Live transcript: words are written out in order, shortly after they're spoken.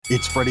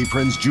It's Freddie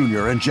Prinze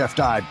Jr. and Jeff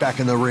Dye back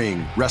in the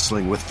ring.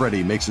 Wrestling with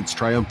Freddie makes its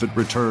triumphant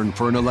return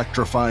for an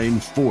electrifying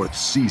 4th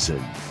season.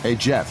 Hey,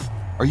 Jeff,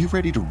 are you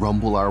ready to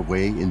rumble our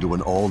way into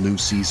an all-new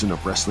season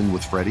of Wrestling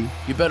with Freddie?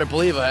 You better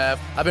believe I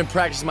have. I've been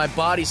practicing my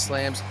body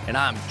slams, and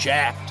I'm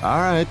jacked. All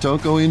right,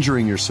 don't go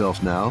injuring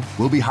yourself now.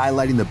 We'll be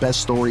highlighting the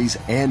best stories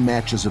and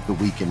matches of the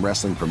week in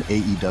wrestling from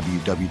AEW,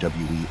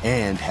 WWE,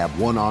 and have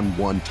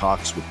one-on-one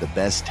talks with the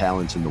best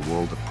talents in the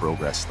world of pro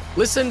wrestling.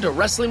 Listen to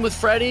Wrestling with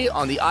Freddie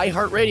on the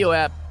iHeartRadio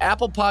app,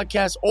 Apple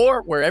Podcasts,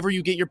 or wherever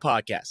you get your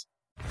podcasts.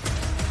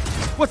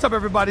 What's up,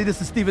 everybody?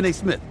 This is Stephen A.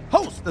 Smith,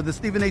 host of the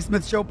Stephen A.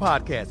 Smith Show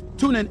podcast.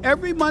 Tune in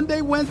every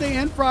Monday, Wednesday,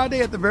 and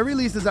Friday at the very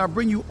least as I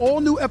bring you all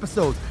new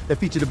episodes that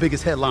feature the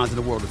biggest headlines in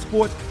the world of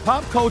sports,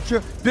 pop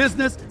culture,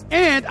 business,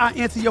 and I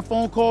answer your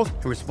phone calls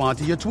and respond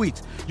to your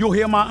tweets. You'll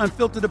hear my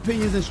unfiltered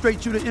opinions and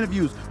straight-shooter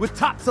interviews with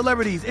top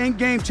celebrities and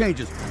game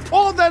changers.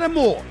 All that and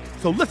more.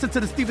 So listen to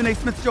the Stephen A.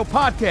 Smith Show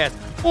podcast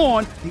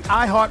on the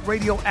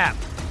iHeartRadio app,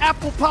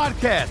 Apple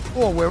Podcasts,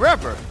 or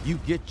wherever you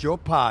get your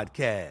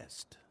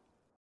podcast.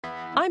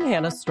 I'm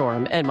Hannah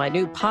Storm, and my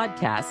new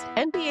podcast,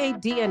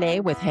 NBA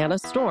DNA with Hannah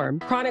Storm,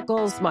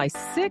 chronicles my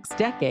 6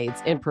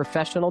 decades in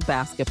professional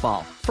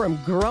basketball. From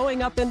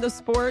growing up in the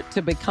sport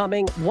to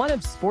becoming one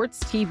of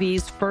sports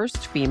TV's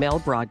first female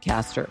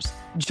broadcasters.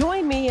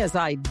 Join me as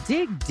I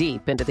dig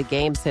deep into the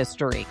game's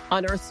history,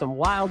 unearth some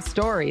wild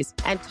stories,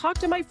 and talk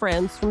to my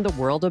friends from the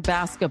world of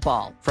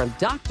basketball, from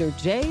Dr.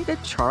 J to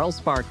Charles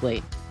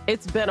Barkley.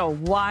 It's been a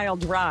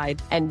wild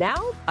ride, and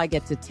now I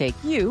get to take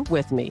you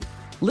with me.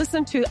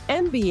 Listen to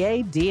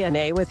NBA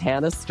DNA with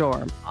Hannah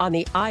Storm on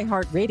the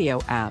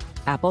iHeartRadio app,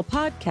 Apple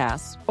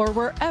Podcasts, or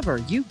wherever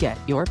you get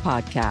your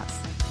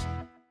podcasts.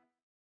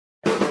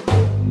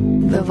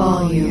 The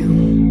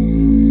Volume.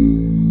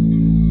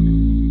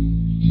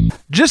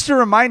 Just a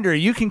reminder,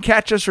 you can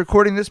catch us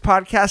recording this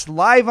podcast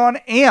live on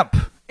AMP.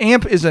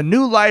 AMP is a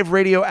new live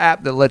radio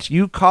app that lets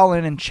you call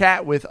in and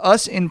chat with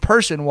us in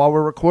person while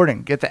we're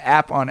recording. Get the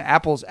app on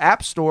Apple's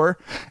App Store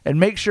and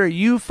make sure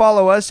you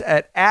follow us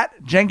at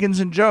Jenkins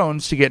and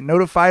Jonez to get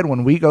notified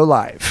when we go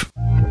live.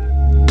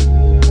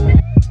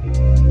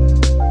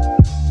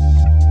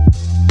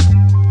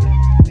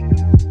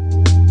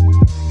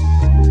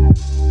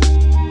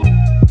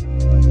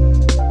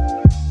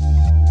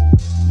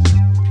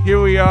 Here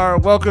we are.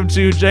 Welcome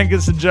to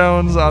Jenkins and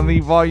Jonez on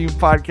the Volume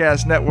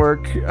Podcast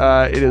Network.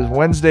 It is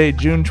Wednesday,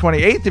 June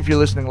 28th. If you're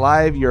listening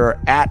live, you're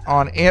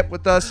on AMP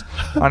with us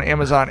on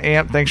Amazon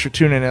AMP. Thanks for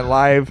tuning in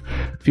live.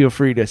 Feel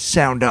free to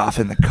sound off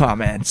in the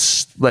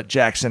comments. Let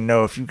Jackson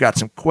know if you've got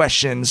some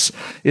questions.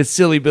 It's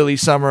Silly Billy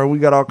summer. We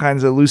got all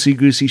kinds of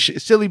loosey-goosey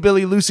shit. Silly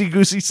Billy,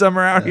 loosey-goosey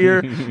summer out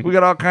here. We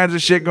got all kinds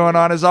of shit going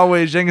on. As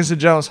always, Jenkins and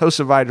Jonez,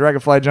 hosted by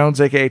Dragonfly Jones,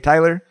 a.k.a.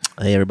 Tyler.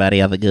 Hey, everybody.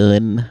 Have a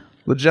good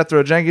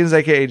LeJethro Jenkins,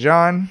 a.k.a.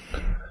 John.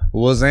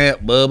 What's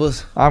up,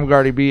 Bubba's? I'm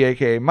Gardy B,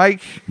 a.k.a.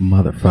 Mike.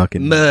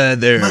 Motherfucking Mike.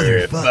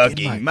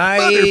 Motherfucking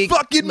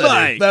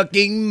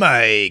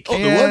Mike.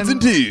 On the ones and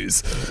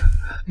twos.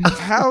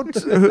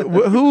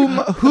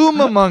 Whom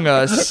among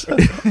us?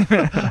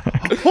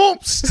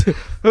 Humps.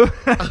 Pump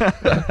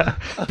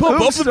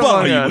up the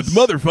volume with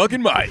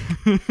motherfucking Mike.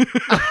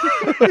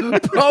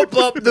 Pump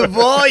up the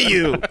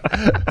volume.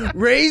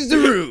 Raise the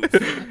roof.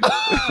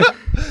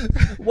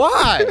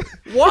 Why?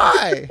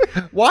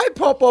 Why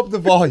pump up the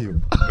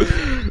volume?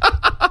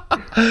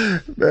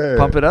 Man,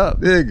 Pump it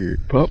up. Nigga.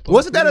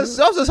 Wasn't that that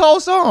was his whole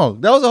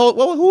song? That was a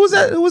whole. Who was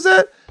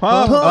that?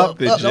 Pump up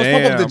the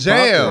jam. Pump up the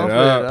jam.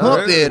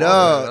 Pump it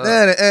up.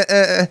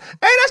 Hey,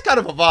 that's kind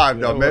of a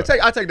vibe, though, man.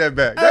 I take that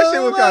back. That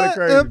shit was kind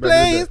of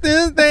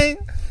crazy.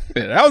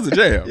 Yeah, that was a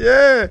jam.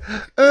 Yeah.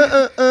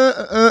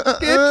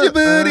 Get your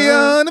booty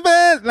on the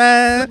best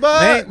line.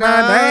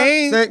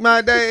 Make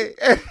my day.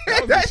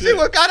 That shit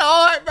was kind of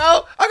hard,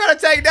 bro. I gotta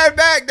take that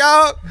back,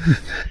 dog.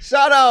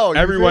 Shout out.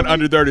 Everyone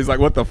under 30 is like,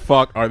 what the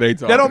fuck are they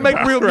talking about? They don't make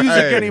real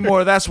music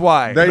anymore. That's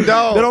why. They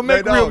don't. They don't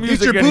make real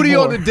music anymore. Get your booty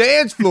on the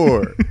dance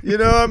floor. You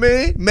know what I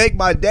mean? Make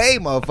my day,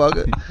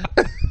 motherfucker.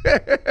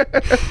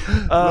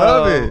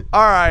 Love it.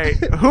 All right.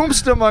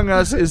 Whomst among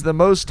us is the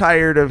most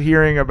tired of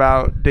hearing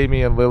about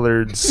Damian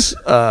Lillard's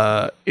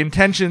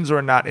intentions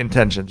or not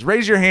intentions?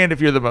 Raise your hand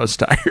if you're the most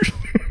tired.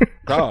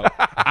 Dog,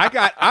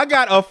 I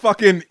got a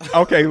fucking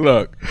okay.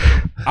 Look,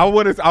 I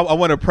want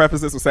to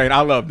preface this with saying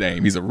I love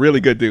Dame. He's a really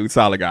good dude,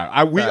 solid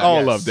guy. We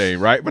all love Dame,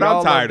 right? But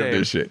I'm tired of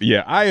this shit.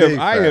 Yeah, I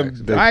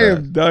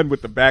am done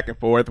with the back and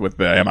forth with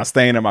the am I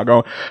staying? Am I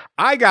going?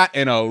 I got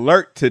an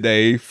alert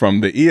today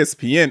from the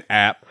ESPN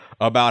app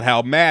about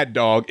how Mad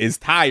Dog is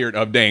tired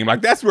of Dame.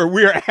 Like, that's where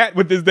we're at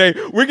with this day.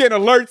 We're getting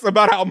alerts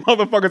about how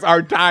motherfuckers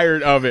are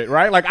tired of it,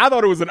 right? Like, I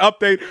thought it was an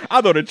update. I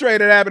thought a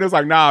trade had happened. It was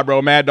like, nah,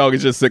 bro, Mad Dog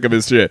is just sick of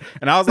his shit.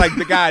 And I was like,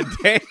 the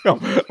goddamn,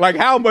 like,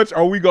 how much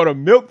are we going to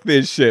milk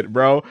this shit,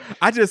 bro?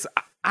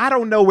 I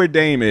don't know where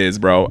Dame is,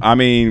 bro. I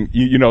mean,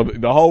 you know,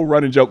 the whole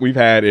running joke we've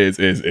had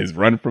is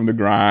run from the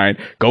grind,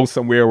 go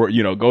somewhere where,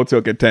 you know, go to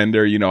a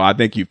contender. You know, I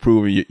think you've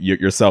proven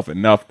yourself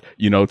enough,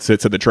 you know, to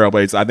the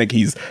Trailblazers. I think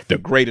he's the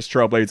greatest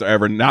Trailblazer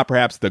ever, not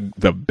perhaps the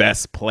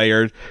best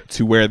player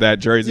to wear that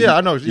jersey. Yeah,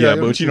 I know. Yeah,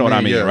 but you know what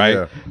I mean, right?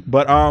 Yeah.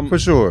 But for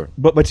sure.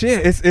 But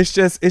yeah, it's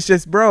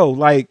just, bro,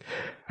 like,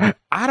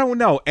 I don't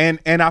know. And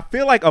I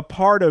feel like a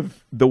part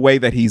of the way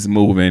that he's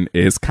moving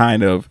is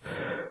kind of,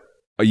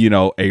 you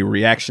know, a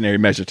reactionary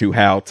measure to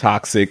how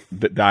toxic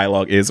the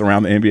dialogue is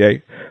around the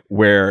NBA,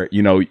 where,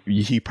 you know,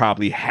 he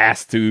probably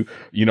has to,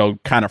 you know,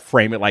 kind of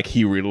frame it like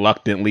he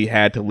reluctantly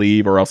had to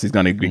leave, or else he's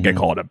going to get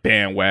called a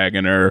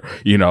bandwagoner,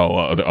 you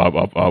know,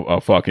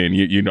 a fucking,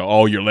 you know,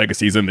 all your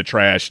legacy's in the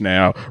trash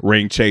now,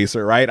 ring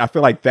chaser, right? I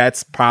feel like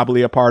that's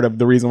probably a part of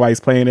the reason why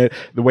he's playing it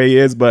the way he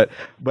is. But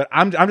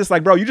I'm just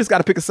like, bro, you just got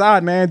to pick a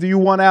side, man. Do you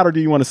want out or do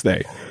you want to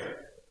stay?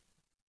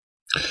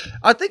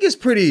 I think it's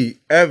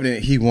pretty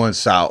evident he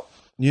wants out.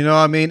 You know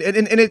what I mean?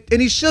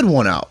 And he should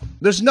want out.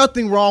 There's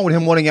nothing wrong with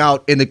him wanting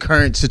out in the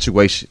current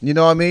situation. You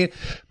know what I mean?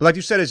 But like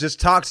you said, it's just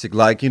toxic.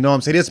 Like, you know what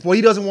I'm saying?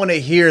 He doesn't want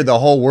to hear the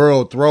whole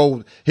world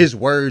throw his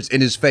words in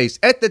his face.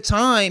 At the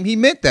time, he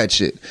meant that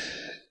shit.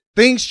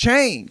 Things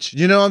change,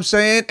 you know what I'm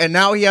saying? And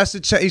now he has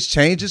to he's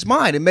changed his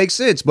mind. It makes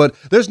sense. But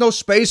there's no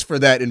space for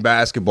that in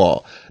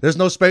basketball. There's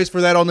no space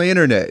for that on the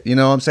internet. You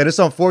know what I'm saying? It's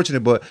unfortunate,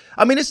 but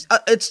I mean,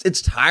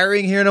 it's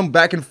tiring hearing them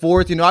back and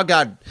forth. You know, I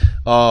got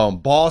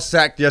ball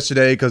sacked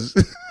yesterday because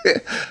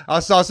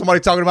I saw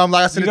somebody talking about him.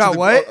 Like, I said, you got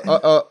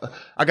what?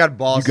 I got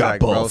ball sacked,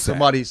 bro.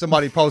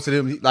 Somebody posted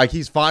him like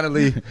he's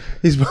finally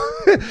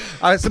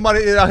I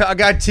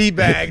got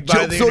teabagged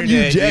by the internet. On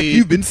you, Jack.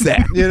 You've been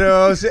sacked. You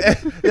know what I'm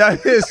saying? Yeah.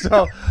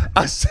 So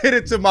I sent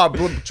it to my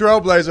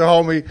Trailblazer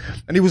homie,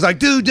 and he was like,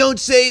 "Dude, don't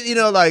say it," you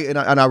know, like, and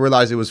I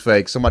realized it was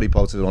fake. Somebody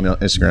posted it on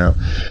Instagram.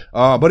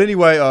 But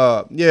anyway,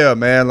 yeah,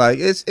 man, like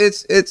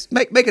it's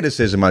make a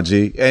decision, my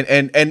G,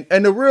 and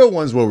the real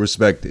ones will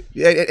respect it.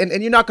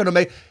 And you're not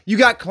gonna you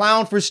got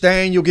clown for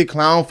staying, you'll get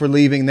clown for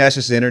leaving. That's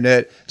just the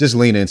internet. Just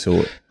lean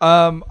into it.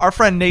 Our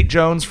friend Nate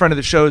Jones, friend of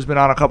the show, has been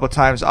on a couple of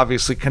times,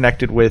 obviously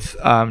connected with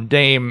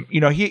Dame.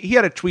 You know, he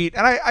had a tweet,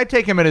 and I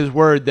take him at his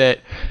word that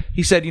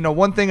he said, you know,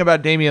 one thing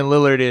about Damian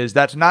Lillard is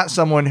that's not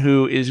someone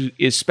who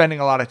is spending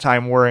a lot of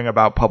time worrying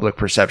about public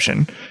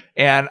perception.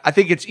 And I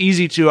think it's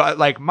easy to,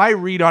 like, my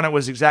read on it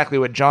was exactly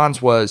what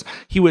John's was.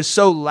 He was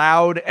so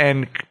loud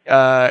and,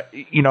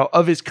 you know,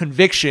 of his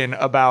conviction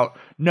about,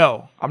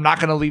 no, I'm not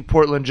going to leave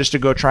Portland just to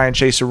go try and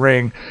chase a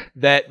ring,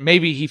 that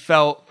maybe he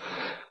felt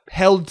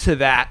held to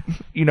that,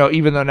 you know,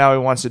 even though now he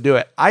wants to do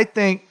it. I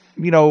think,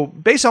 you know,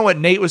 based on what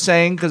Nate was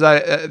saying, because I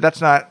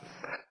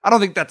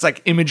don't think that's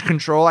like image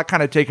control. I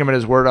kind of take him at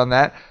his word on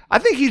that. I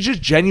think he's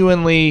just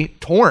genuinely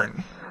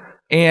torn.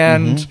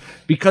 And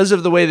because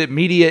of the way that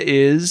media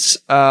is,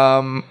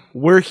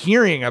 we're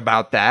hearing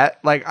about that.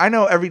 Like, I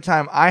know every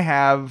time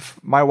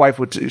my wife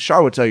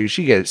Char would tell you,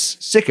 she gets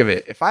sick of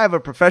it. If I have a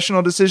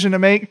professional decision to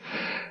make,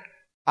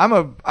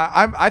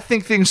 I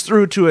think things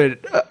through to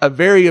a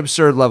very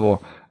absurd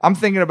level. I'm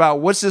thinking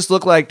about, what's this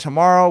look like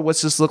tomorrow?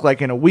 What's this look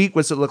like in a week?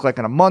 What's it look like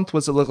in a month?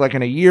 What's it look like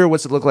in a year?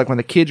 What's it look like when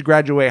the kids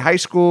graduate high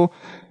school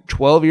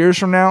 12 years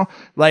from now?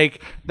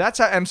 Like, that's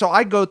how, and so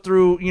I go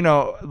through, you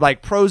know,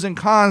 like pros and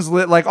cons,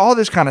 like all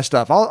this kind of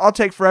stuff. I'll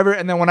take forever.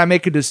 And then when I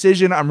make a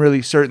decision, I'm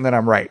really certain that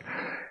I'm right.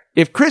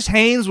 If Chris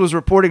Haynes was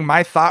reporting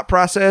my thought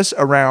process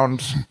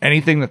around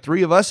anything the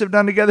three of us have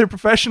done together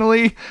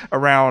professionally,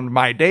 around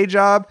my day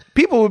job,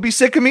 people would be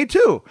sick of me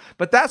too.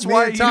 But that's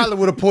why Tyler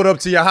would have pulled up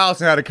to your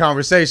house and had a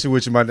conversation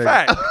with you, my nigga.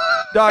 Fact.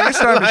 Dog, it's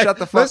time to shut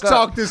the fuck up. Let's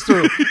talk this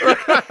through.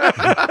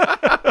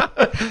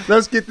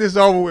 Let's get this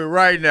over with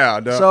right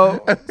now, dog.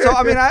 So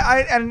I mean,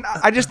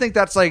 I just think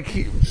that's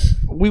like,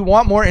 we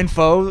want more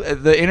info.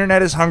 The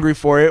internet is hungry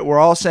for it. We're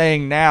all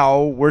saying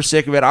now we're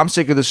sick of it. I'm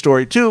sick of the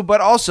story too.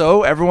 But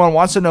also, everyone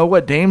wants to know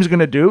what Dame's going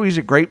to do. He's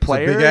a great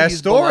player. It's a big ass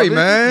story, beloved,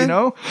 man. You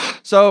know,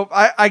 so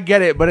I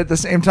get it. But at the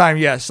same time,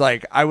 yes,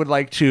 like I would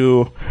like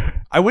to.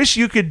 I wish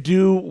you could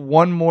do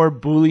one more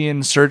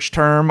Boolean search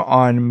term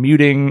on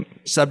muting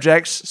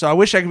subjects. So I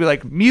wish I could be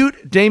like,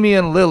 mute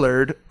Damian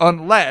Lillard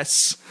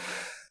unless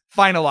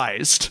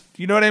finalized.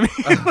 You know what I mean?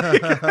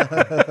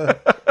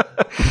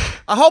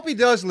 I hope he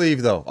does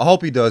leave, though. I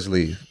hope he does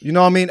leave. You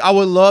know what I mean? I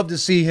would love to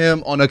see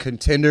him on a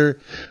contender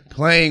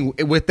playing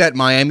with that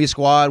Miami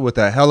squad with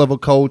a hell of a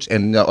coach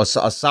and a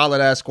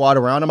solid-ass squad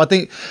around him. I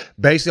think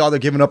basically all they're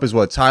giving up is,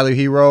 what, Tyler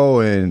Hero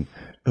and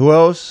who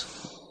else?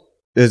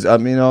 I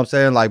mean, you know what I'm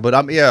saying? Like,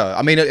 but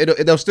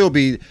they'll still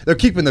be, they're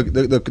keeping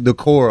the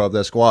core of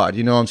that squad,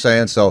 you know what I'm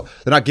saying? So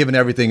they're not giving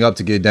everything up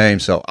to get Dame.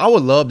 So I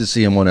would love to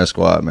see him on that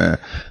squad, man.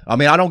 I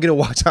mean, I don't get to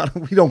watch,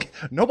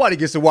 nobody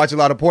gets to watch a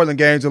lot of Portland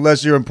games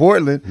unless you're in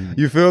Portland,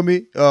 you feel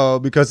me?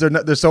 Because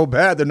they're so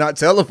bad, they're not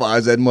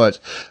televised that much.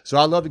 So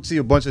I'd love to see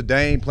a bunch of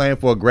Dame playing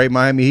for a great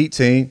Miami Heat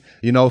team,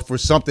 you know, for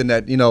something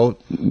that, you know,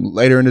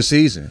 later in the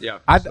season. Yeah.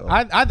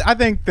 I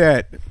think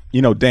that,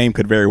 you know, Dame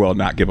could very well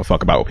not give a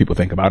fuck about what people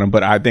think about him,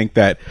 but I think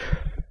that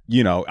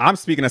you know, I'm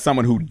speaking as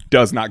someone who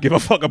does not give a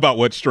fuck about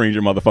what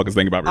stranger motherfuckers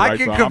think about me. Right? I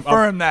can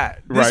confirm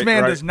that this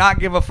man does not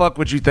give a fuck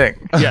what you think.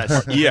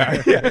 Yes.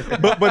 Yeah.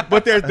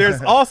 But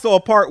there's also a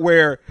part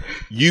where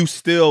you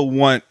still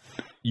want,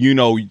 you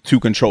know, to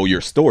control your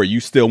story. You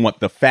still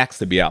want the facts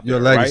to be out there,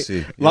 your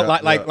legacy.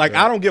 Right? Like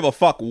I don't give a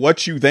fuck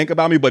what you think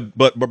about me, but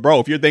bro,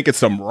 if you're thinking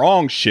some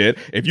wrong shit,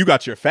 if you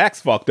got your facts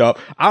fucked up,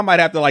 I might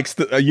have to like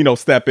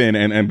step in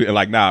and be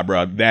like, nah,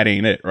 bro, that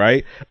ain't it,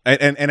 right?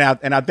 And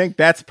I think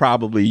that's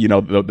probably, you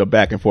know, the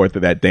back and forth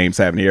that Dame's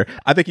having here.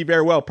 I think he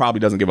very well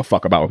probably doesn't give a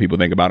fuck about what people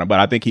think about him, but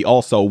I think he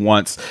also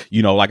wants,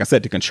 you know, like I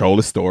said, to control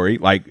the story.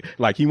 Like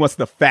he wants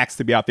the facts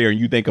to be out there, and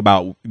you think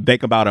about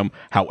him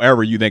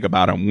however you think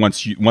about him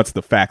once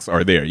the facts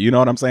are there. You know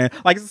what I'm saying?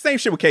 Like, it's the same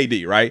shit with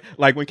KD, right?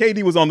 Like, when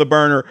KD was on the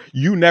burner,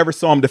 you never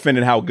saw him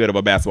defending how good of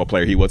a basketball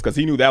player he was, because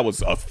he knew that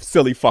was a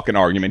silly fucking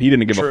argument. He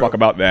didn't give a fuck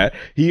about that.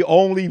 He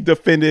only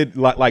defended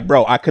like,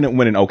 bro, I couldn't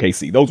win in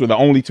OKC. Those were the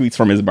only tweets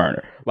from his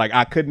burner. Like,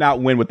 I could not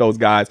win with those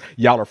guys.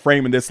 Y'all are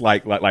framing this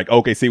like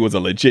OKC was a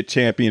legit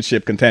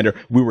championship contender.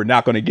 We were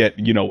not going to get,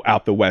 you know,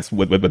 out the West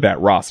with that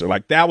roster.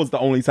 Like, that was the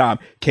only time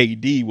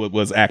KD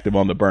was active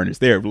on the burners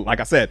there. Like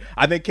I said,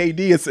 I think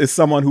KD is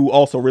someone who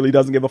also really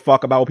doesn't give a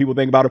fuck about what people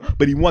think about him,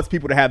 but he wants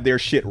people to have their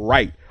shit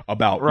right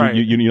about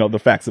you know, the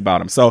facts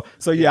about him. So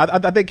yeah,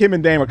 I think him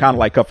and Dame are kind of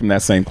like cut from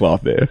that same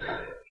cloth there.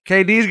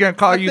 KD's gonna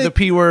call you the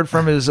P word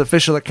from his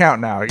official account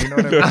now. You know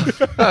what I mean?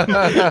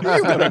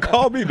 He's gonna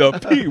call me the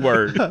P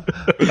word.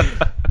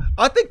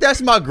 I think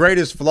that's my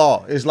greatest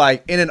flaw, is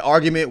like in an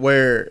argument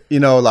where, you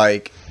know,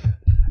 like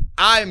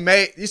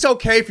it's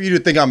okay for you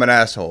to think I'm an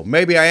asshole.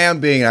 Maybe I am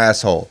being an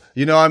asshole.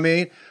 You know what I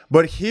mean?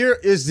 But here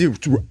is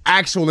the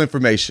actual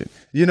information.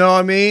 You know what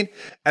I mean?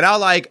 And I'll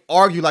like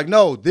argue like,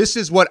 no, this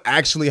is what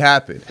actually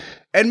happened.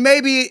 And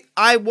maybe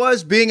I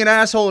was being an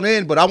asshole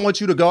but I want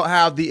you to go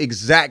have the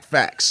exact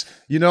facts.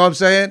 You know what I'm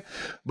saying?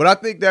 But I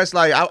think that's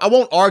like, I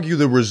won't argue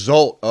the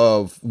result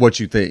of what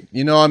you think.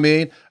 You know what I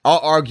mean? I'll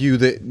argue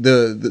that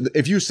the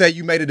if you say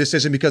you made a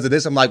decision because of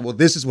this, I'm like, well,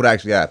 this is what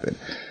actually happened.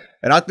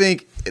 And I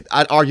think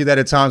I'd argue that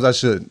at times I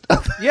shouldn't.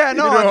 Yeah,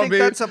 no, You know I what think I mean?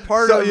 that's a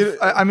part of.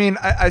 I mean,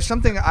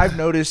 something I've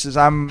noticed is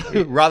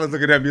Ryder's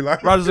looking at me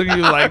like. Ryder's looking at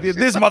you like,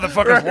 this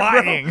motherfucker's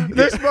lying.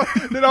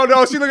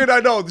 No, she looking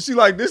at no. She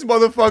like, this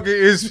motherfucker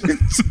is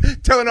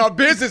telling our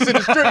business in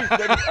the street.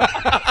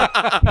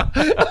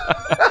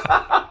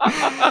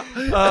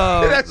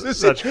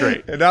 That's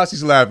great. And now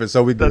she's laughing,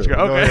 so we good. That's great.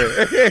 Okay.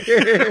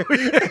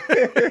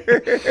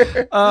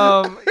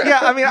 Yeah,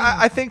 I mean,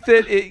 I think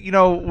that you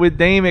know, with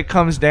Dame, it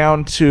comes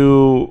down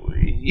to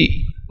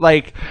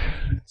like.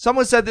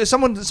 Someone said this.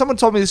 Someone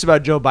told me this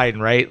about Joe Biden,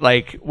 right?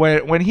 Like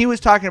when he was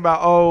talking about,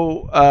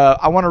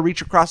 I want to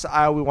reach across the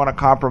aisle, we want to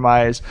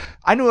compromise.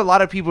 I knew a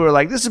lot of people were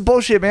like, this is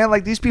bullshit, man.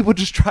 Like, these people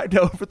just tried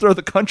to overthrow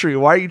the country.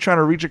 Why are you trying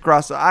to reach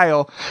across the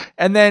aisle?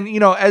 And then, you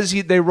know, as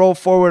they roll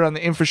forward on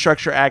the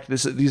Infrastructure Act,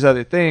 these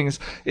other things,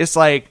 it's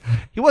like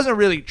he wasn't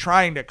really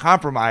trying to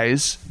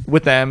compromise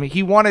with them.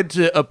 He wanted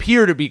to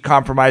appear to be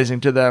compromising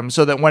to them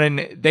so that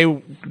when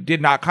they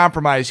did not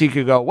compromise, he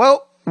could go,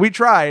 well, we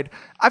tried.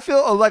 I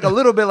feel like a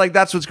little bit like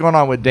that's what's going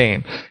on with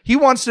Dame. He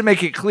wants to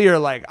make it clear,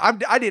 like,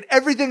 I did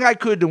everything I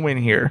could to win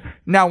here.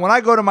 Now, when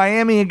I go to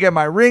Miami and get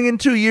my ring in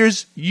 2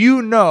 years,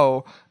 you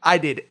know I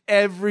did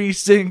every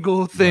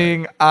single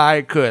thing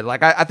I could.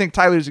 Like, I think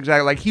Tyler's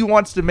exactly like, he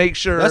wants to make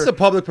sure. That's a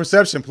public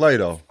perception play,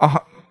 though.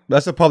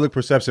 That's a public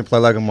perception play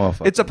like a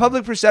motherfucker. It's a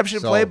public perception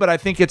play, but I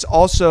think it's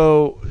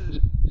also,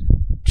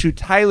 to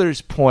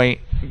Tyler's point,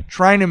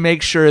 trying to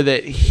make sure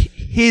that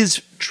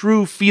his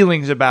true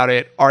feelings about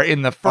it are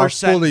in the first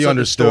sentence of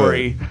the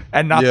story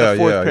and not the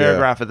fourth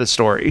paragraph of the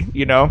story,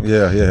 you know?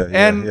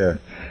 Yeah.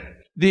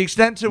 The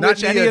extent to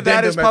which any of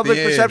that is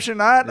public perception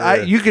or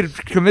not, you could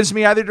convince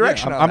me either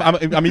direction.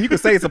 I mean, you could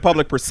say it's a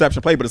public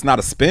perception play, but it's not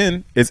a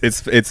spin.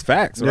 It's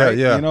facts, right?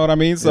 Yeah. You know what I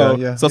mean? So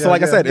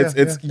like I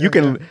said, you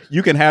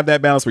can have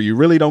that balance where you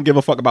really don't give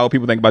a fuck about what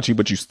people think about you,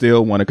 but you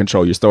still want to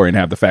control your story and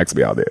have the facts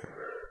be out there.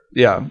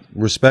 Yeah.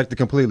 Respect it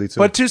completely, too.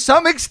 But to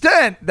some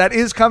extent, that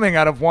is coming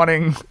out of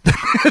wanting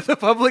the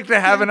public to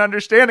have an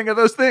understanding of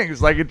those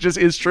things. Like, it just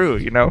is true,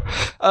 you know?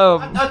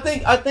 I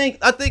think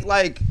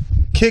like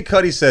Kid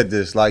Cudi said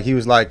this. Like, he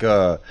was like,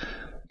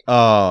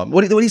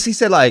 what he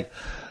said, like,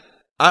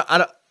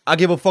 I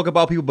give a fuck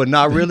about people, but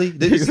not really.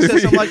 Did he say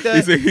something like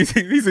that?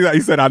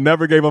 He said, I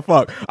never gave a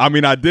fuck. I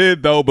mean, I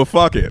did, though, but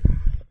fuck it.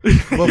 But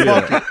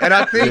fuck it.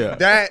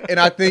 And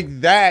I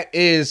think that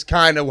is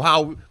kind of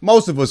how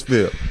most of us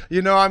feel.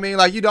 You know what I mean?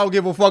 Like, you don't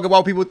give a fuck about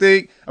what people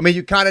think. I mean,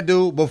 you kind of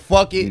do, but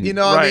fuck it. You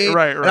know what I mean?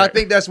 Right. And I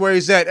think that's where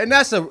he's at. And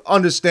that's an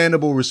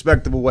understandable,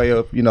 respectable way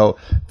of, you know,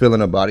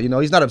 feeling about it. You know,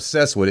 he's not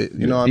obsessed with it.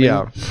 You know what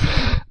I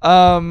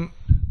mean?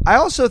 I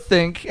also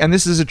think, and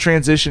this is a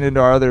transition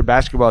into our other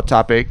basketball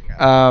topic,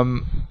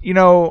 you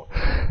know,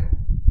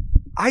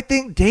 I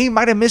think Dame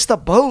might have missed the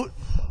boat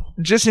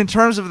just in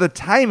terms of the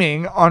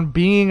timing on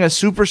being a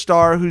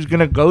superstar who's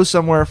going to go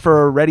somewhere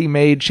for a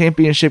ready-made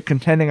championship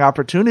contending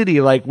opportunity.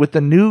 Like, with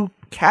the new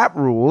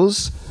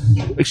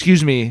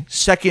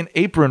second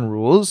apron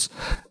rules,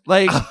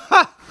 like,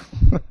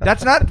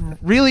 That's not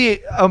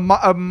really a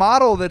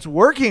model that's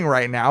working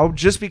right now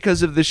just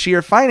because of the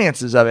sheer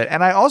finances of it.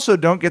 And I also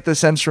don't get the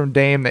sense from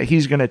Dame that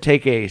he's going to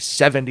take a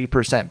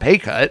 70% pay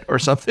cut or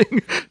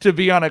something to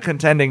be on a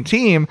contending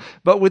team.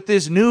 But with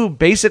this new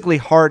basically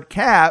hard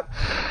cap,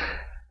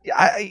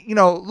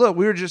 look,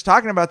 we were just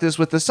talking about this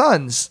with the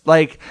Suns.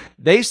 Like,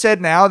 they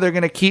said now they're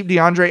going to keep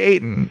DeAndre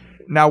Ayton.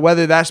 Now,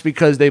 whether that's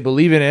because they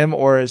believe in him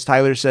or, as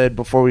Tyler said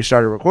before we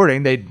started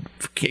recording, they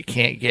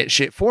can't get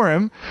shit for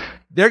him,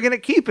 they're going to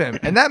keep him.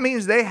 And that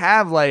means they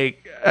have,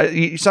 like,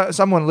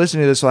 someone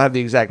listening to this will have the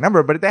exact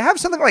number, but they have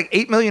something like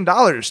 $8 million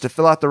to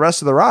fill out the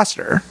rest of the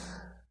roster.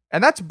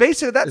 And that's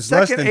basically, that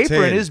second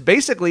apron 10. is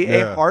basically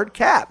a hard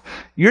cap.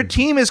 Your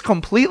team is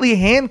completely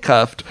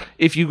handcuffed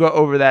if you go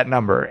over that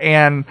number.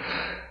 And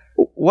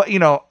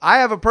I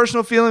have a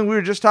personal feeling, we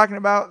were just talking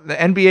about the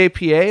NBA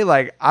PA.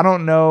 Like, I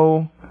don't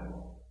know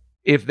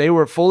if they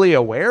were fully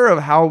aware of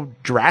how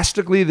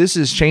drastically this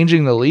is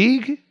changing the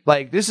league.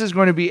 Like, this is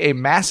going to be a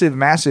massive,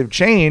 massive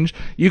change.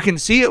 You can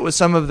see it with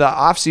some of the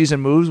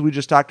offseason moves. We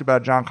just talked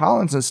about John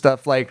Collins and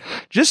stuff. Like,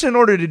 just in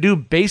order to do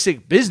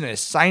basic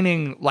business,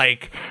 signing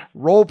like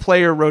role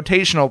player,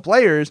 rotational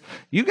players,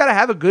 you got to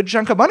have a good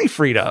chunk of money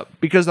freed up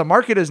because the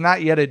market is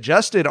not yet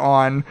adjusted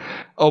on,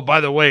 oh, by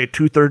the way,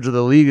 2/3 of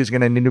the league is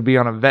going to need to be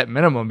on a vet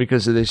minimum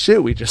because of this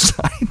shit we just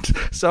signed.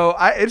 So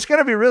it's going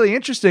to be really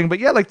interesting. But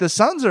yeah, like, the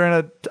Suns are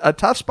in a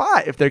tough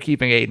spot if they're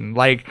keeping Ayton.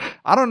 Like,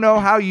 I don't know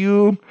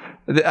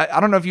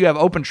if you have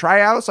open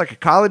tryouts, like a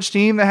college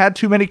team that had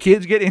too many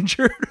kids get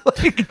injured,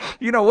 like,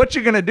 what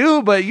you're going to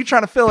do, but you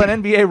trying to fill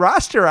an NBA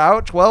roster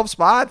out, 12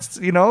 spots,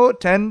 10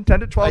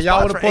 to 12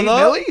 y'all spots for $8 pull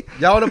up? million?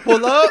 Y'all want to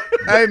pull up?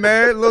 Hey,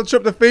 man, a little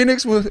trip to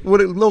Phoenix with a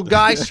little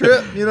guys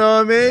trip, you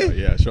know what I mean?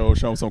 Yeah, show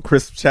them some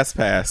crisp chest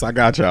pass. I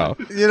got y'all.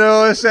 You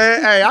know what I'm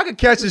saying? Hey, I can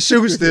catch and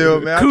shoot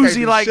still, man.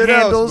 Koozie-like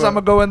handles. I'm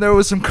going to go in there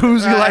with some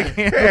koozie-like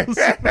handles.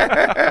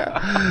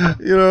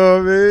 You know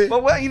what I mean?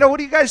 But, what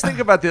do you guys think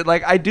about this?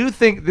 Like, I do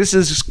think this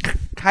is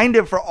kind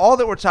of, for all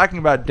that we're talking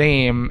about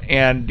Dame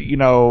and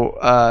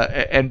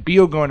and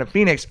Beal going to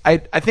Phoenix, I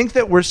think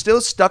that we're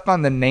still stuck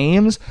on the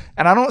names,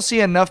 and I don't see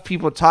enough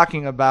people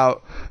talking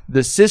about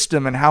the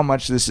system and how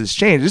much this has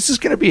changed. This is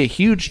going to be a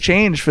huge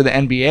change for the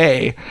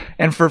NBA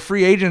and for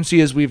free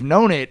agency as we've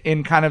known it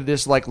in kind of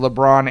this like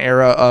LeBron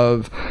era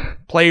of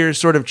players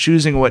sort of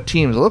choosing what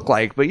teams look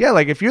like. But yeah,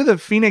 like, if you're the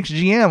Phoenix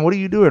GM, what are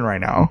you doing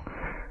right now?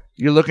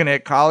 You're looking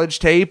at college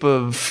tape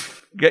of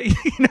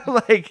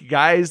like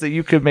guys that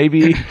you could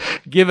maybe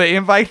give an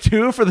invite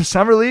to for the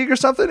summer league or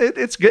something.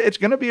 It's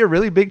going to be a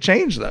really big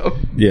change, though.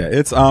 Yeah,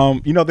 it's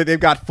that they've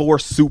got 4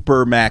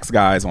 super max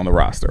guys on the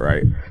roster,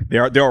 right?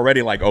 They're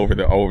already like over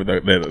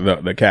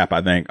the cap,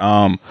 I think.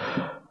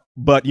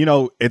 But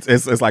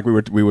it's like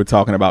we were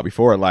talking about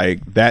before,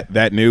 like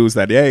that news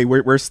that, hey,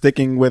 we're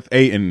sticking with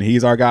Ayton,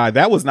 he's our guy.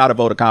 That was not a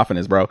vote of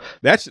confidence, bro.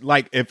 That's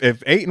like,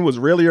 if Ayton was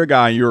really your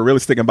guy and you were really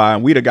sticking by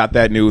him, we'd have got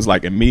that news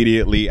like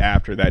immediately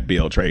after that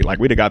Beal trade. Like,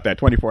 we'd have got that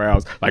 24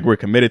 hours. Like, we're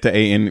committed to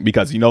Ayton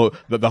because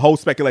the whole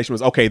speculation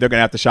was, okay, they're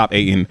gonna have to shop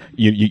Ayton,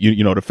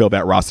 to fill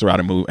that roster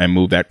out and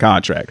move that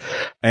contract.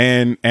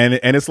 And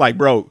it's like,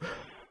 bro,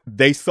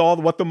 they saw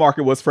what the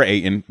market was for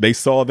Ayton. They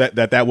saw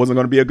that wasn't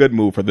going to be a good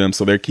move for them,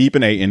 so they're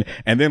keeping Ayton.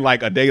 And then,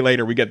 like, a day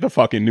later, we get the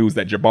fucking news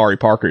that Jabari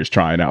Parker is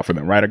trying out for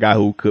them, right? A guy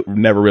who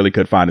never really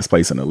could find his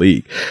place in the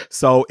league.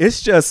 So it's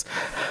just,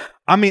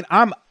 I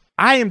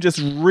am just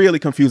really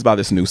confused by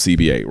this new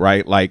CBA,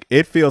 right? Like,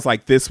 it feels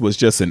like this was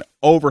just an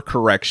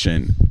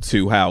overcorrection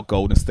to how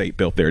Golden State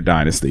built their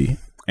dynasty,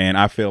 and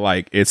I feel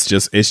like it's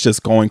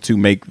just going to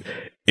make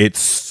it's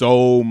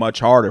so much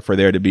harder for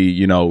there to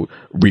be,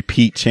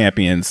 repeat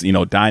champions,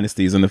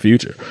 dynasties in the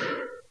future.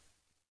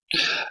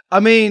 I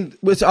mean,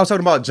 I was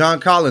talking about John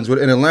Collins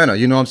in Atlanta.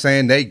 You know what I'm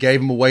saying? They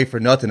gave him away for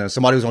nothing. And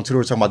somebody was on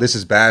Twitter talking about this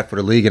is bad for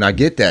the league. And I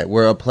get that,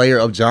 where a player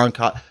of John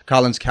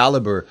Collins'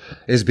 caliber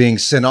is being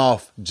sent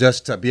off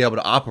just to be able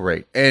to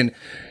operate. And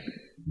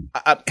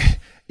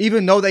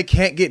even though they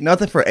can't get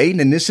nothing for Ayton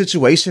in this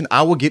situation,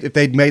 I would get if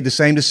they'd made the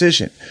same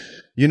decision.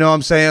 You know what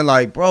I'm saying?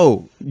 Like,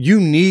 bro, you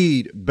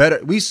need better.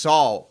 We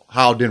saw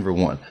how Denver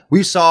won.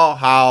 We saw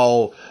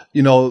how,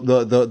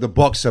 the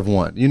Bucks have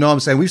won. You know what I'm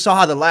saying? We saw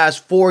how the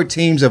last 4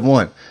 teams have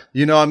won.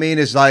 You know what I mean?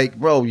 It's like,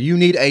 bro, you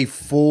need a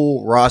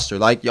full roster.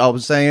 Like y'all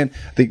was saying,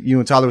 I think you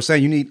and Tyler were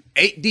saying, you need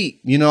 8 deep.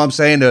 You know what I'm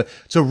saying?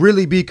 To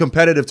really be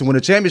competitive to win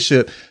a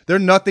championship. They're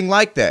nothing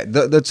like that.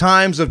 The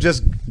times of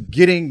just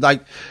getting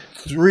like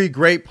 3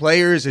 great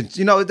players, and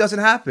it doesn't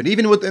happen.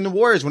 Even within the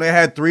Warriors, when they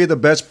had 3 of the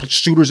best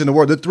shooters in the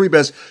world, the 3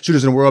 best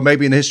shooters in the world,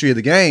 maybe in the history of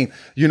the game,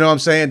 you know what I'm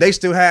saying? They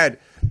still had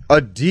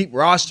a deep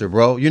roster,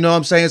 bro. You know what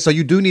I'm saying? So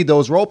you do need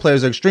those role players.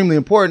 They're extremely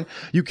important.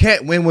 You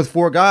can't win with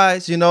 4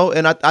 guys, and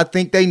I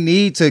think they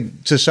need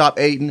to shop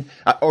Ayton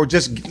or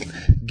just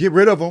get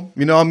rid of them,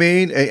 you know what I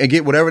mean, and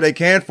get whatever they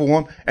can for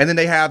them, and then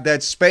they have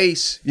that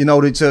space,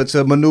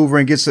 to maneuver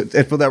and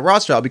and fill that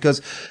roster out. Because,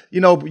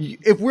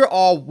 if we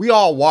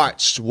all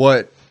watched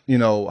what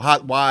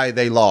why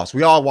they lost.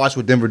 We all watched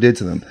what Denver did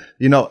to them.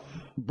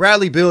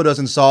 Bradley Beal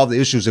doesn't solve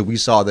the issues that we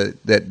saw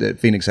that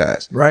Phoenix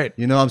has. Right.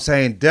 You know what I'm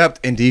saying? Depth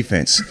and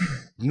defense.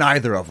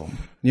 Neither of them.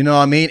 You know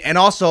what I mean? And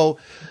also,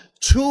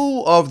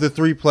 2 of the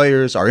 3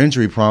 players are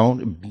injury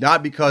prone,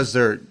 not because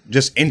they're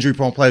just injury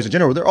prone players in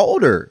general. They're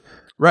older.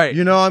 Right.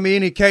 You know what I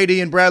mean? And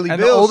KD and Bradley and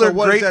Beal. The older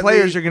great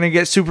players are going to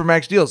get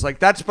supermax deals. Like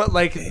that's, but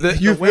like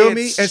the way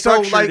it's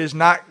structured is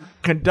not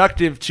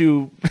conductive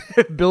to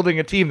building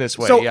a team this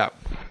way. So, yeah.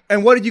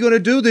 And what are you going to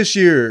do this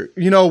year?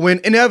 You know, when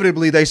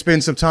inevitably they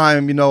spend some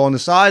time, you know, on the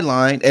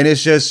sideline, and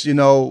it's just, you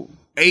know,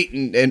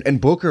 Ayton and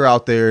Booker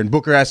out there, and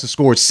Booker has to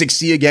score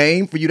 60 a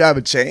game for you to have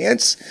a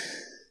chance.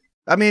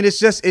 I mean, it's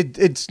just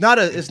it's not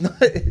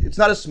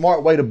a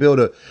smart way to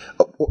build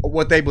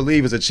what they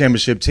believe is a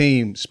championship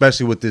team,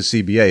 especially with this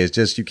CBA. It's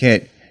just you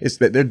can't. It's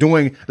that they're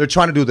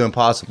trying to do the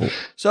impossible.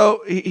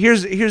 So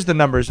here's the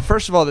numbers.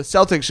 First of all, the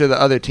Celtics are the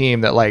other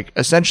team that like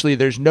essentially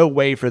there's no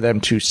way for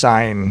them to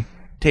sign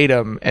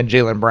Tatum and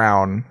Jaylen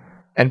Brown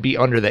and be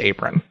under the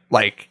apron.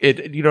 Like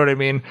it, you know what I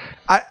mean?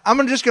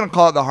 I'm just gonna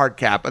call it the hard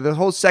cap. The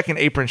whole second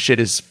apron shit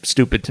is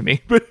stupid to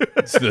me.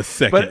 It's the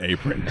second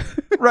apron.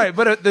 Right,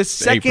 but the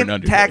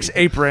second tax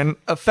apron,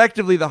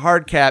 effectively the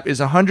hard cap is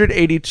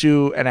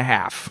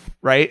 182.5,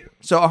 right?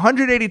 So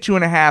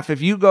 182.5,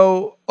 if you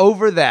go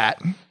over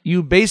that,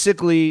 you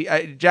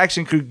basically,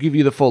 Jackson could give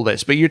you the full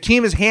list, but your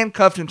team is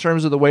handcuffed in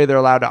terms of the way they're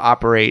allowed to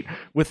operate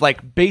with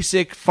like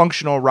basic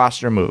functional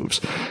roster moves.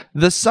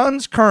 The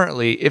Suns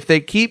currently, if they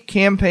keep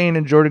Cam Payne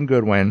and Jordan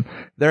Goodwin,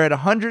 they're at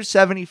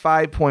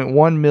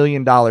 $175.1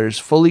 million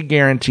fully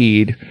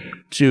guaranteed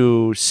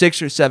to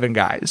 6 or 7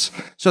 guys.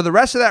 So the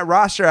rest of that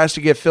roster has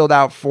to get filled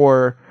out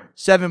for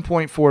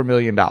 $7.4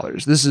 million.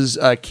 This is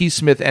Keith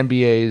Smith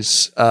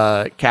NBA's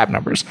cap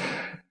numbers.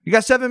 You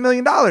got $7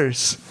 million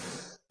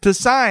to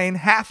sign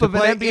half of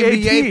an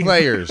NBA team.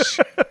 Players.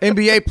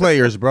 NBA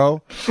players,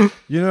 bro.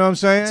 You know what I'm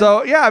saying?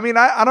 So, yeah, I mean,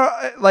 I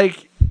don't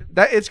like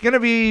that. It's going to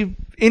be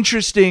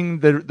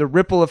interesting, the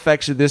ripple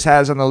effects that this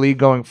has on the league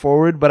going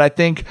forward. But I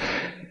think,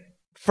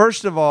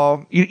 first of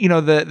all, you know,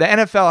 the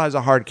NFL has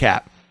a hard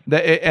cap.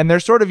 And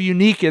they're sort of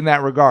unique in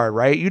that regard,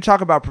 right? You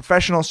talk about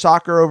professional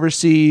soccer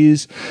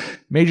overseas,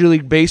 Major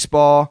League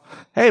Baseball.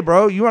 Hey,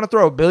 bro, you want to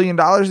throw $1 billion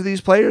at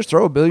these players?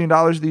 Throw $1 billion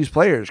at these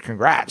players.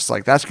 Congrats.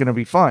 Like, that's going to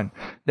be fun.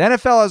 The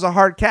NFL has a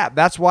hard cap.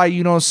 That's why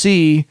you don't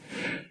see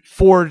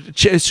 4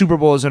 Super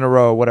Bowls in a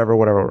row, whatever,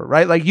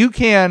 right? Like, you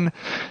can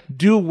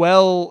do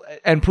well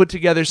and put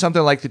together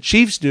something like the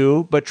Chiefs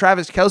do, but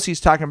Travis Kelce's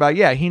talking about,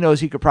 yeah, he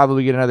knows he could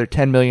probably get another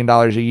 $10 million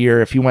a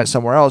year if he went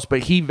somewhere else,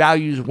 but he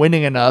values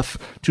winning enough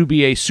to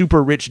be a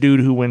super rich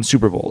dude who wins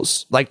Super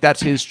Bowls. Like,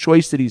 that's his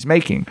choice that he's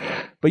making.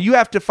 But you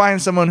have to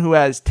find someone who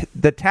has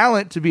the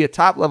talent to be a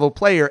top-level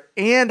player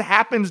and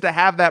happens to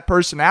have that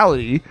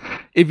personality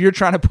if you're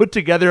trying to put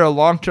together a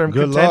long-term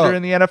contender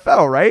in the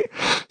NFL, right?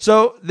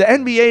 So the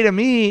NBA, to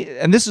me,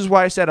 and this is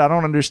why I said I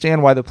don't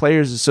understand why the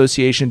Players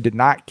Association did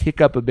not kick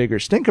up a bigger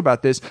stink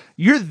about this.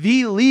 You're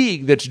the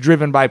league that's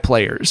driven by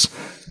players.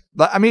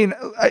 I mean,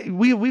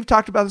 we've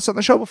talked about this on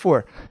the show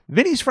before.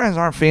 Vinny's friends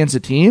aren't fans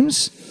of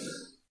teams.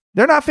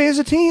 They're not fans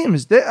of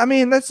teams. I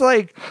mean, that's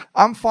like,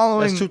 I'm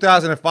following. That's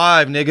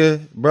 2005,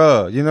 nigga.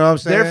 Bruh, you know what I'm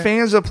saying? They're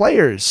fans of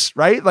players,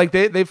 right? Like,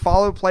 they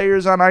follow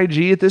players on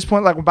IG at this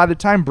point. Like, by the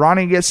time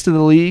Bronny gets to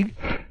the league,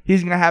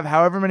 he's going to have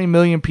however many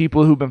million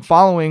people who've been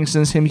following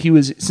since he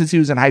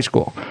was in high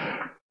school.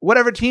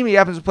 Whatever team he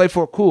happens to play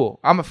for, cool.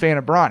 I'm a fan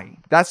of Bronny.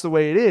 That's the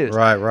way it is.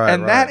 Right.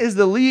 And that is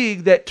the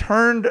league that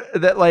turned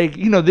that, like,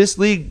 you know, this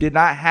league did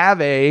not have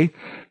they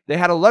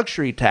had a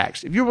luxury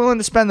tax. If you're willing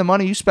to spend the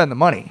money, you spend the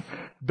money.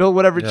 Build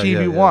whatever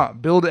team you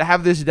want. Build it.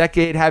 Have this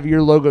decade. Have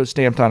your logo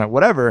stamped on it.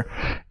 Whatever.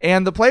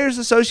 And the Players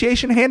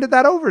Association handed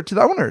that over to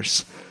the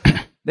owners.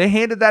 They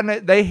handed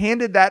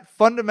that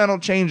fundamental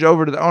change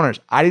over to the owners.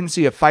 I didn't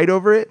see a fight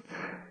over it.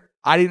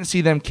 I didn't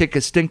see them kick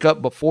a stink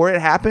up before it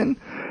happened.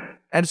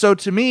 And so,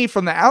 to me,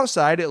 from the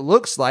outside, it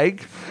looks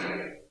like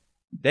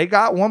they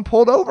got one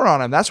pulled over on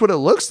them. That's what it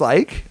looks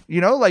like.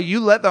 You know, like, you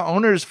let the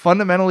owners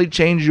fundamentally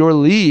change your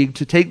league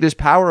to take this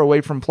power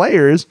away from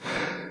players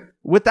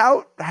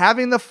without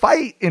having the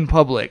fight in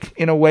public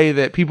in a way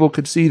that people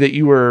could see that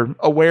you were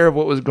aware of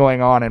what was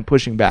going on and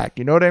pushing back.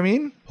 You know what I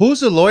mean?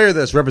 Who's the lawyer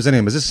that's representing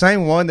him? Is this the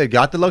same one that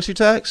got the luxury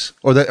tax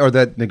or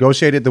that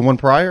negotiated the one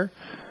prior?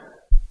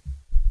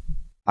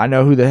 I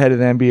know who the head of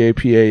the NBA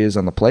PA is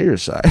on the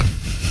players' side.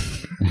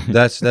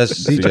 That's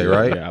CJ,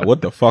 right? Yeah.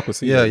 What the fuck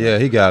was he? Yeah,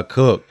 he got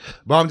cooked.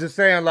 But I'm just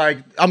saying, like,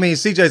 I mean,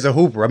 CJ's a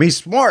hooper. I mean, he's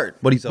smart,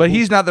 but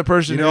he's not the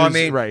person. You know what I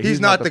mean? Right. He's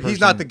not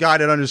the guy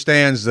that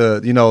understands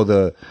the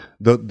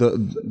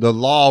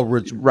law.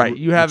 Right.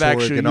 You have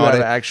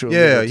actual.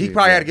 Yeah, he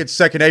probably had to get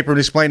second apron to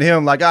explain to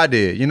him like I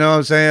did. You know what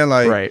I'm saying?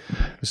 Like, right.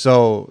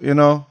 So, you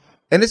know,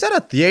 and is that a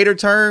theater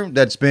term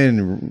that's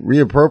been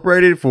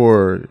reappropriated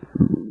for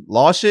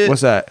law shit?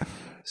 What's that?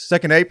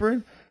 Second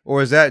apron,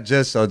 or is that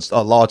just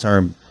a law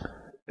term?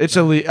 It's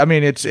I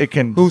mean, it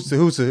can. Who?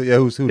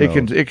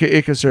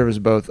 It can serve as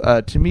both.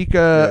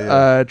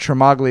 Tamika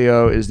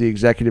Tremaglio is the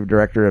executive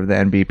director of the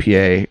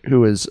NBPA,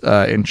 who is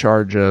in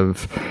charge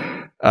of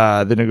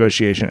the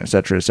negotiation, et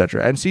cetera, et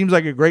cetera. And seems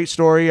like a great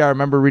story. I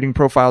remember reading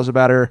profiles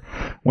about her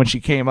when she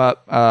came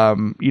up,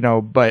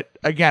 but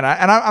again,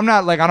 I'm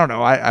not like, I don't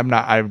know. I'm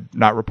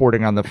not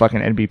reporting on the fucking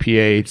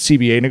NBPA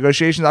CBA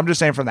negotiations. I'm just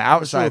saying from the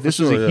outside, this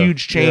was a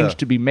huge change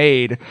to be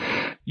made.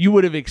 You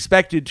would have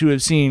expected to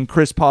have seen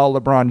Chris Paul,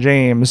 LeBron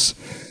James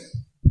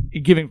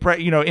giving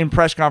in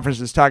press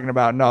conferences talking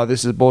about, no,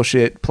 this is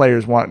bullshit.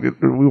 We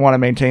want to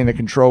maintain the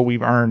control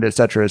we've earned, et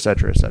cetera, et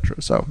cetera, et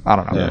cetera. So I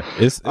don't know. Yeah.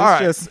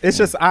 It's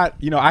just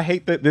I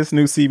hate that this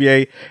new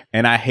CBA,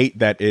 and I hate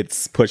that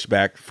it's pushed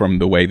back from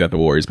the way that the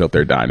Warriors built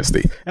their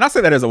dynasty. And I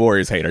say that as a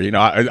Warriors hater.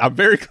 I'm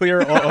very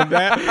clear on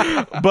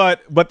that.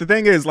 But the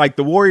thing is, like,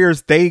 the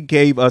Warriors, they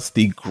gave us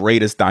the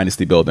greatest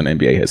dynasty build in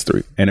NBA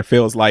history, and it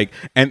feels like,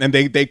 and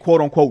they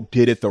quote unquote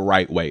did it the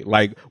right way.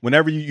 Like,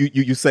 whenever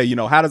you say,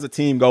 how does a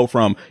team go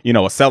from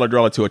a cellar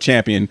dweller to a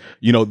champion,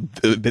 Golden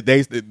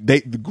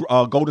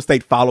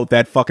State followed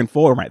that fucking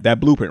format, that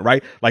blueprint,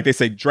 right? Like they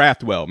say,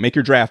 draft well, make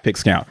your draft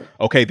picks count.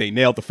 Okay, they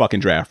nailed the fucking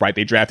draft, right?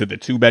 They drafted the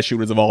 2 best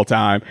shooters of all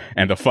time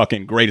and the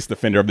fucking greatest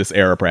defender of this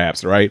era,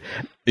 perhaps, right?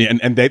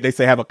 And they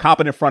say have a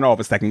competent front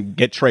office that can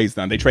get trades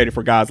done. They traded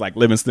for guys like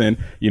Livingston,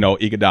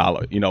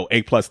 Iguodala,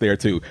 A+ there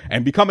too,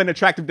 and become an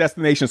attractive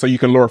destination so you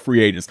can lure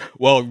free agents.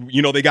 Well,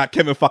 they got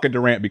Kevin fucking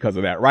Durant because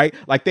of that, right?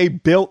 Like, they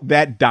built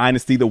that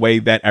dynasty the way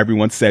that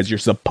everyone says you're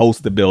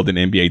supposed to build an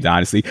NBA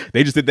dynasty.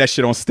 They just did that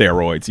shit on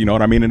steroids, you know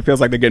what I mean? And it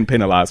feels like they're getting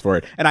penalized for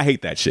it. And I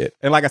hate that shit.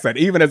 And like I said,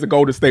 even as a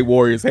Golden State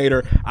Warriors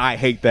hater, I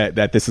hate that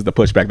this is the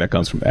pushback that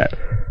comes from that.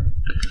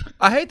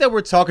 I hate that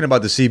we're talking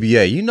about the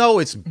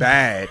CBA. It's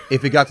bad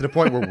if it got to the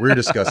point where we're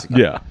discussing it.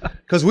 Yeah.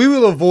 Because we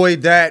will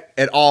avoid that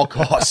at all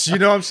costs. You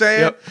know what I'm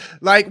saying? Yep.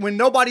 Like, when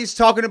nobody's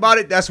talking about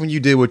it, that's when you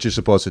did what you're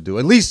supposed to do.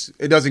 At least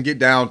it doesn't get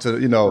down to,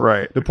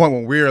 the point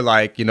when we're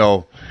like,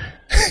 the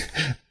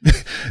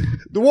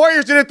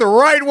Warriors did it the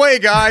right way,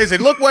 guys.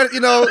 And look what,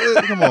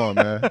 come on,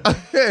 man.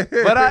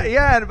 But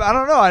I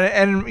don't know.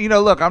 And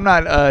look, I'm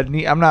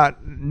not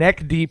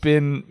neck deep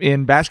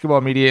in basketball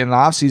media in the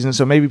off season,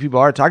 so maybe people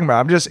are talking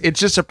about it.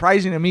 It's just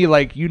surprising to me,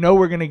 like,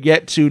 we're going to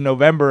get to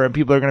November and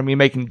people are going to be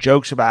making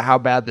jokes about how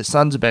bad the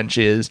Suns bench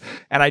is,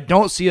 and I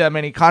don't see that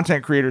many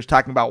content creators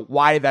talking about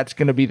why that's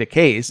going to be the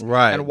case,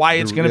 right? And why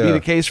it's going to be the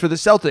case for the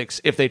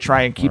Celtics if they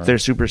try and keep their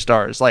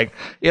superstars. Like,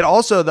 it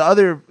also, the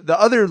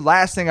other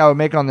last thing I would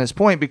make on this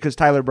point, because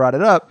Tyler brought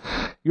it up,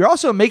 you're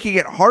also making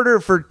it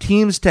harder for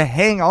teams to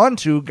hang on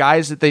to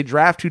guys that they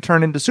draft who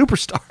turn into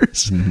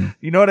superstars. Mm-hmm.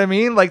 You know what I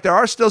mean? Like, there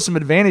are still some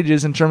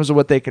advantages in terms of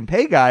what they can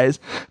pay guys,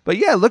 but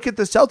yeah, look at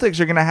the Celtics.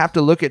 Are going to have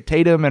to look at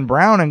Tatum and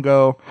Brown and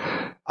go,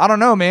 I don't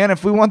know, man,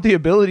 if we want the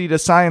ability to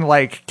sign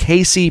like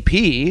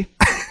KCP,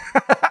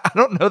 I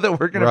don't know that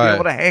we're going to be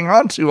able to hang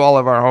on to all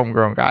of our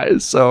homegrown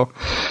guys. So,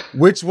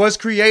 which was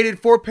created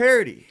for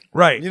parity,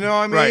 right? You know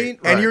what I mean? Right.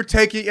 And you're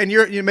taking, and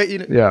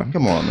yeah,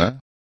 come on, man.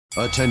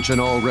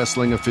 Attention all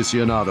wrestling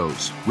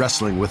aficionados.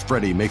 Wrestling with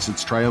Freddie makes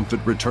its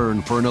triumphant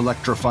return for an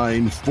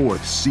electrifying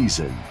 4th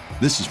season.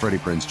 This is Freddie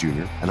Prinze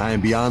Jr., and I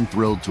am beyond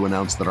thrilled to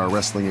announce that our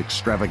wrestling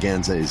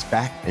extravaganza is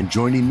back, and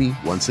joining me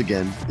once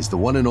again is the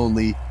one and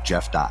only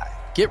Jeff Dye.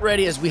 Get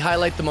ready as we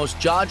highlight the most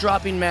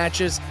jaw-dropping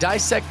matches,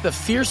 dissect the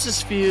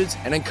fiercest feuds,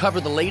 and uncover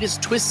the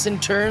latest twists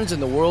and turns in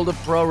the world of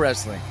pro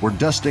wrestling. We're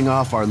dusting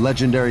off our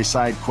legendary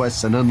side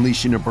quests and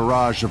unleashing a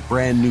barrage of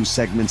brand new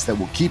segments that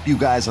will keep you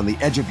guys on the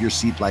edge of your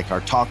seat, like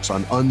our talks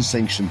on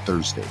Unsanctioned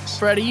Thursdays.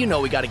 Freddie,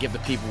 we got to give the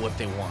people what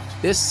they want.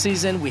 This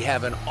season, we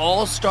have an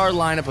all-star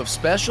lineup of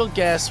special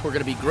guests who are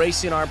going to be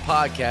gracing our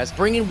podcast,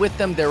 bringing with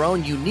them their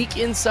own unique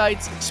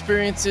insights,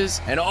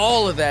 experiences, and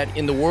all of that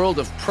in the world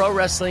of pro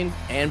wrestling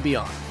and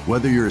beyond.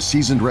 Whether you're a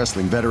seasoned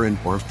wrestling veteran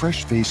or a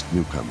fresh-faced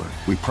newcomer,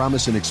 we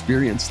promise an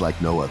experience like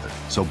no other.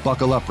 So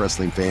buckle up,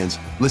 wrestling fans.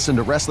 Listen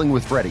to Wrestling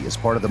with Freddie as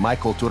part of the My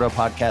Cultura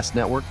Podcast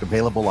Network,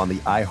 available on the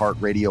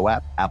iHeartRadio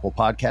app, Apple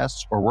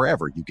Podcasts, or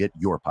wherever you get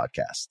your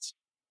podcasts.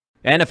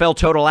 NFL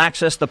Total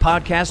Access, the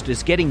podcast,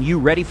 is getting you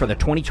ready for the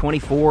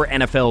 2024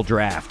 NFL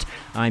Draft.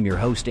 I'm your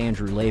host,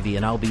 Andrew Levy,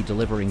 and I'll be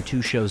delivering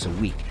 2 shows a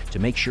week to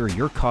make sure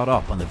you're caught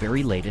up on the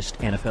very latest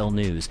NFL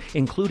news,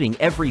 including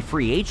every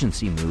free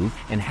agency move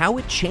and how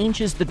it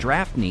changes the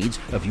draft needs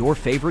of your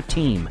favorite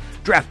team.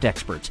 Draft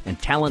experts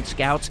and talent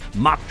scouts,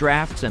 mock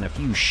drafts, and a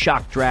few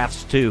shock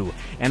drafts, too.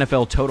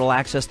 NFL Total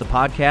Access, the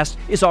podcast,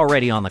 is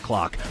already on the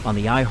clock on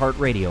the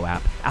iHeartRadio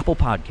app, Apple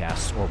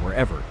Podcasts, or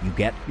wherever you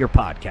get your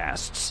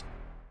podcasts.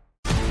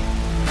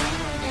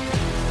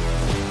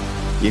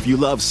 If you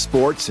love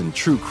sports and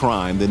true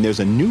crime, then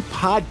there's a new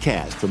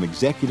podcast from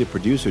executive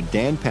producer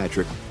Dan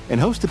Patrick and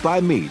hosted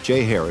by me,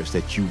 Jay Harris,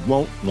 that you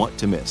won't want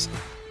to miss.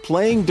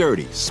 Playing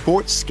Dirty: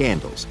 Sports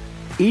Scandals.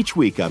 Each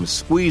week, I'm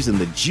squeezing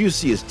the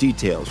juiciest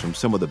details from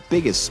some of the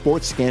biggest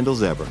sports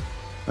scandals ever.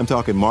 I'm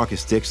talking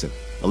Marcus Dixon,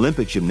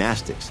 Olympic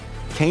gymnastics,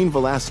 Cain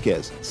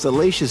Velasquez,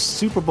 salacious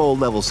Super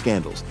Bowl-level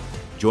scandals.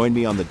 Join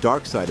me on the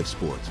dark side of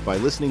sports by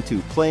listening to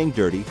Playing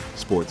Dirty: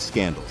 Sports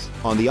Scandals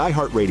on the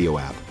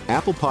iHeartRadio app,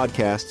 Apple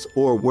Podcasts,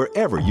 or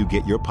wherever you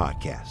get your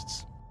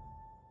podcasts.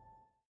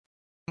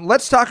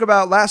 Let's talk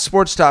about last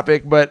sports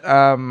topic, but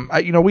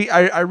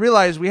I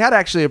realized we had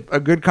actually a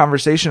good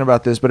conversation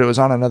about this, but it was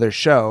on another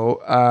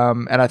show,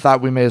 and I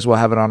thought we may as well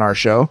have it on our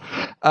show.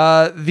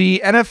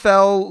 The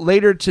NFL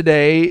later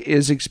today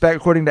is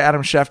according to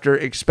Adam Schefter,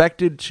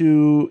 expected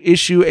to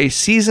issue a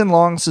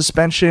season-long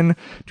suspension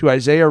to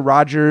Isaiah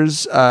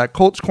Rodgers,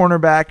 Colts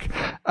cornerback,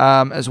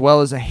 as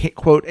well as a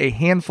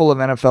handful of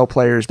NFL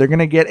players. They're going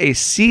to get a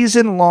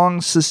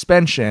season-long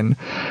suspension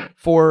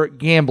for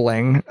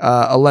gambling,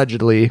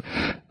 allegedly,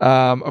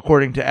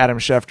 according to Adam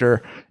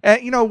Schefter.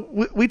 And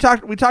we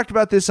talked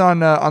about this on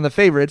the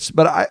favorites,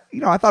 but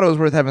I thought it was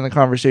worth having the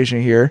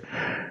conversation here.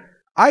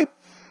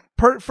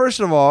 First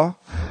of all,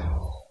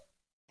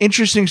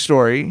 interesting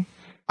story.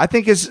 I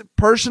think it's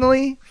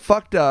personally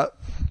fucked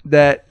up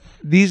that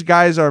these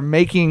guys are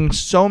making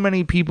so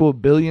many people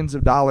billions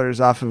of dollars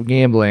off of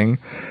gambling,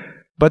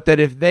 but that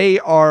if they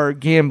are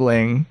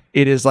gambling,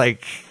 it is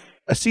like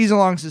a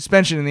season-long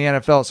suspension in the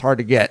NFL is hard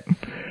to get.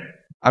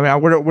 I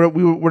mean,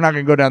 we're not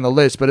going to go down the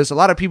list, but it's a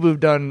lot of people who've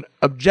done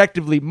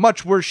objectively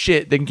much worse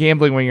shit than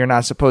gambling when you're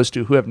not supposed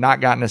to, who have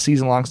not gotten a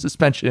season-long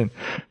suspension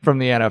from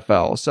the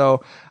NFL.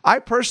 So I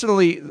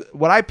personally,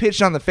 what I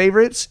pitched on the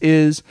favorites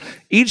is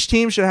each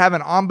team should have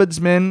an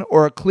ombudsman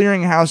or a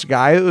clearinghouse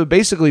guy. It would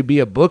basically be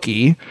a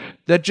bookie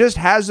that just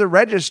has a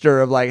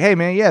register of like, hey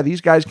man, yeah,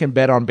 these guys can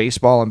bet on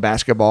baseball and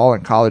basketball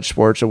and college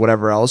sports or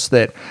whatever else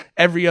that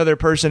every other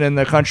person in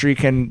the country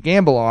can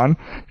gamble on.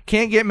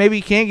 Maybe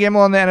you can't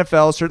gamble on the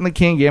NFL, certainly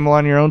can't gamble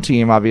on your own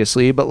team,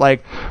 obviously, but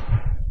like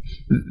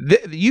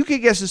you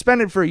could get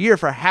suspended for a year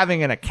for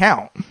having an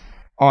account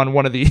on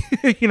one of the,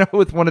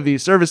 with one of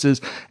these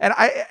services. And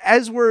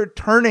as we're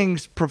turning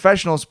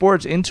professional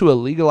sports into a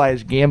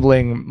legalized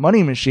gambling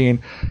money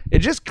machine, it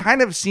just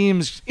kind of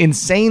seems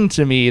insane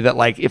to me that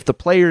like if the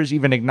players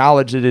even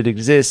acknowledge that it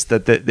exists,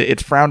 that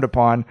it's frowned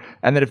upon,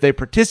 and that if they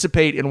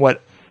participate in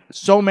what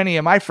so many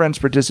of my friends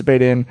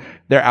participate in,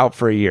 they're out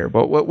for a year.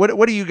 But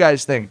what do you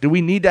guys think? Do we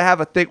need to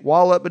have a thick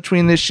wall up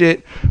between this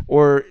shit,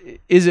 or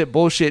is it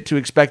bullshit to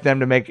expect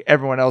them to make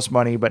everyone else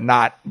money but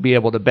not be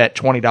able to bet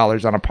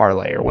 $20 on a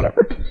parlay or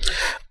whatever?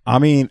 I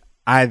mean,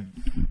 I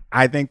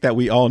think that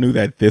we all knew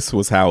that this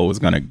was how it was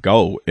going to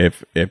go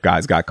if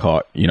guys got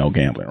caught,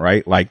 gambling,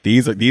 right? Like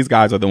these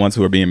guys are the ones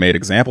who are being made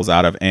examples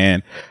out of,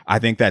 and I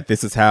think that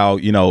this is how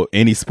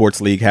any sports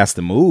league has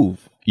to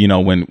move.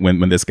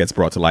 When this gets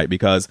brought to light,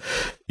 because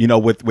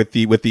with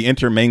the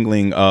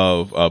intermingling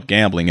of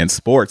gambling and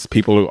sports,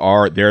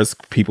 there's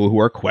people who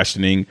are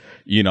questioning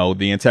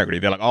the integrity.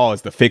 They're like, oh,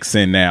 it's the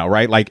fix-in now,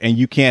 right? Like, and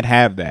you can't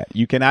have that.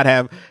 You cannot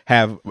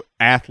have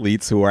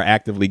athletes who are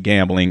actively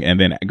gambling and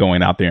then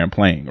going out there and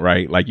playing,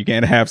 right? Like, you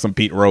can't have some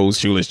Pete Rose,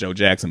 Shoeless Joe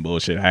Jackson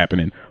bullshit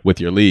happening with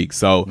your league.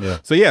 So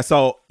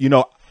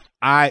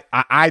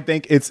I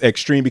think it's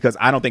extreme, because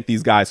I don't think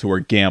these guys who are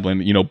gambling,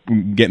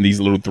 getting these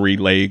little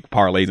 3-leg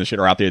parlays and shit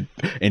are out there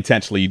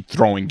intentionally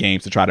throwing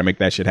games to try to make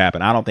that shit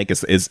happen. I don't think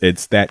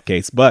it's that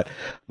case. But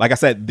like I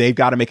said, they've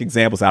got to make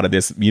examples out of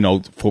this,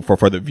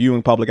 for the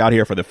viewing public out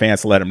here, for the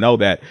fans to let them know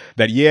that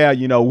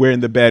we're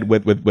in the bed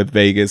with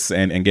Vegas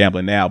and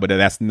gambling now, but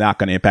that's not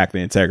going to impact the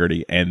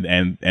integrity.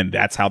 And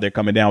that's how they're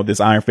coming down with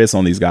this iron fist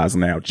on these guys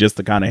now, just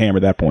to kind of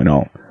hammer that point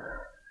home.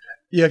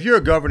 Yeah, if you're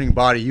a governing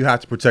body, you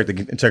have to protect the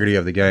integrity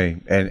of the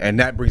game, and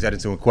that brings that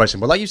into a question.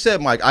 But like you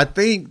said, Mike, I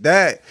think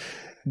that,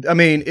 I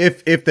mean,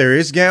 if there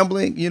is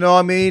gambling,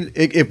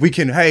 if we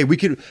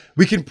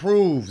can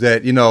prove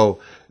that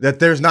that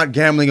there's not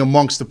gambling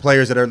amongst the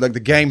players that are like the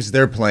games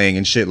they're playing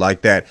and shit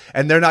like that,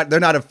 and they're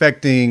not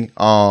affecting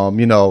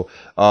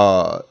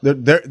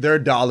their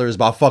dollars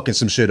by fucking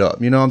some shit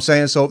up. You know what I'm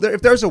saying? So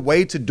if there's a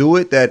way to do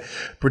it that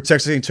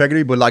protects the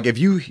integrity, but like if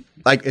you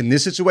like in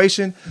this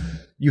situation,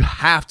 you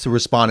have to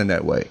respond in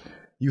that way.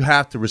 You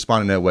have to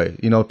respond in that way,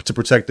 to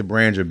protect the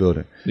brand you're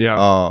building.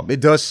 Yeah. It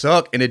does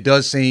suck, and it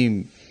does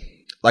seem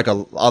like a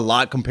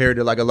lot compared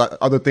to like a lot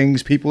other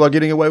things people are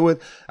getting away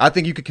with. I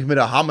think you could commit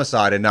a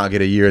homicide and not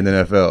get a year in the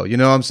NFL. You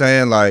know what I'm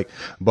saying? Like,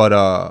 but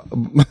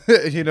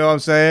you know what I'm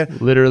saying?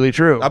 Literally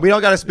true. We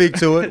don't got to speak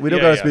to it. We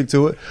don't got to speak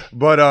to it.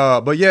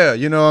 But yeah,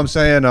 you know what I'm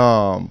saying?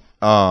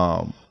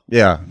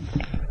 Yeah.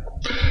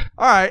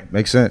 All right.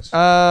 Makes sense.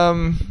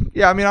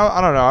 Yeah, I mean,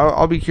 I don't know.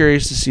 I'll be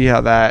curious to see how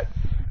that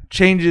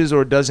changes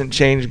or doesn't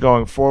change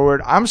going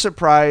forward. I'm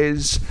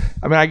surprised.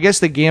 I mean, I guess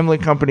the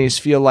gambling companies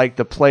feel like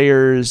the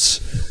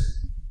players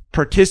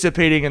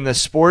participating in the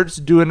sports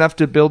do enough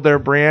to build their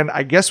brand.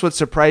 I guess what's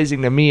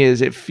surprising to me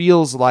is it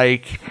feels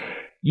like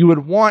you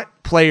would want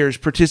players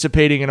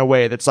participating in a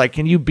way that's like,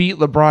 can you beat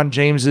LeBron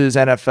James's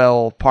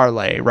NFL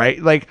parlay,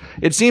 right? Like,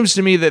 it seems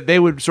to me that they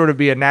would sort of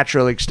be a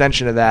natural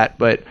extension of that,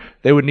 but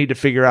they would need to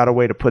figure out a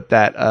way to put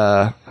that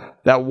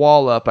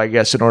wall up, I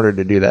guess, in order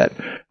to do that.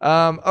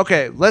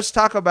 Okay, let's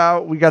talk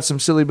about, we got some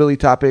silly Billy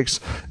topics.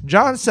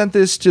 John sent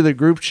this to the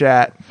group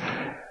chat,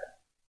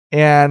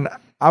 and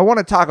I want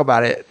to talk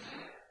about it.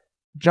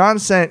 John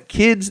sent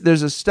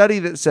there's a study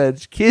that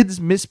says kids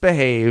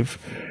misbehave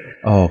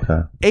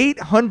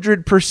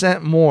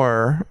 800%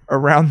 more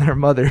around their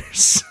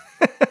mothers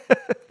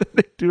than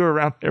they do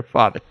around their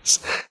fathers.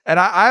 And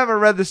I haven't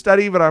read the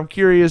study, but I'm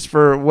curious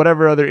for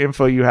whatever other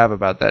info you have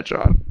about that,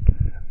 John.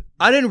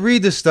 I didn't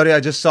read the study. I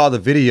just saw the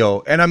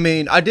video. And I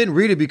mean, I didn't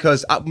read it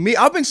because I've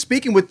been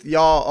speaking with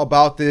y'all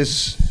about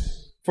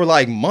this for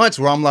like months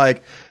where I'm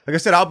like I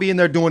said, I'll be in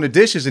there doing the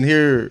dishes and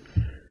hear,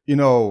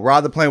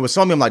 Rather playing with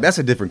somebody. I'm like, that's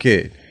a different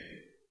kid.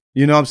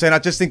 You know what I'm saying? I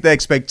just think the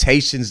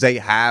expectations they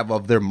have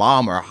of their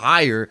mom are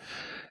higher.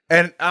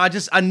 And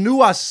I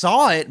knew I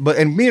saw it,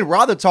 and me and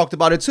Rather talked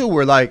about it too,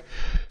 where like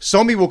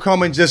Somi will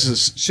come and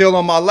just chill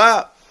on my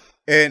lap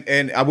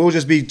and I will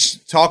just be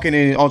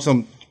talking on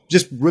some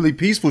just really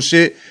peaceful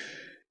shit.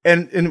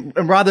 And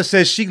Rather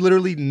says she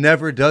literally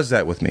never does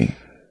that with me.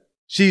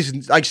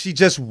 She's like, she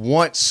just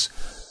wants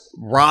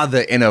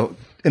Rather in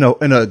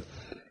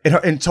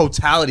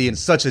totality in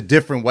such a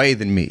different way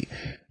than me.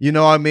 You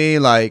know what I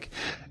mean? Like,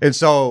 and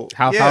so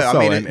how so? I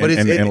mean,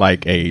 in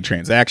like a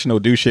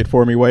transactional do shit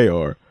for me way,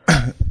 or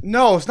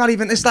no, it's not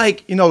even. It's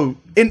like, in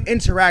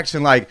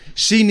interaction. Like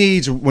she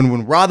needs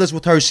when Rather's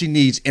with her, she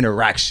needs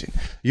interaction.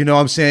 You know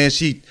what I'm saying?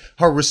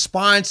 Her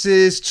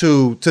responses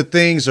to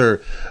things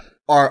are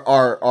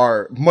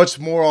much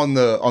more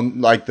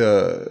much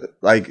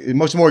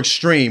more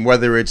extreme,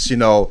 whether it's,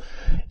 yay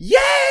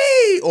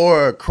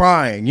or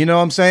crying, you know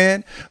what I'm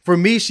saying? For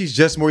me, she's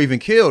just more even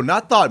keeled. And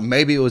I thought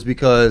maybe it was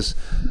because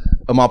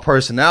of my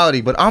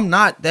personality, but I'm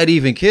not that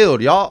even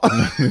keeled, y'all.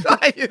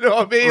 Like, you know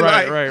what I mean?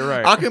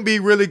 Right. I can be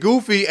really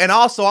goofy, and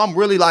also I'm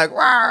really like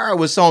rah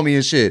with Somi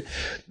and shit.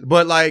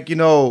 But like,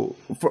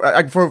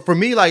 for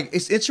me, like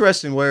it's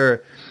interesting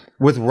where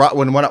with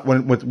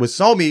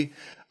Somi,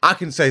 I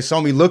can say,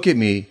 Somi, look at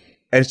me,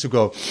 and she'll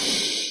go,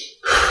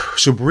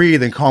 she'll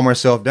breathe and calm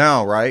herself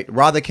down, right?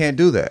 Rather can't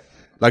do that.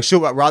 Like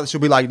she'll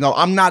be like, no,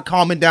 I'm not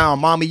calming down.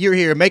 Mommy, you're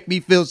here. Make me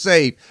feel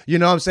safe. You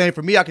know what I'm saying?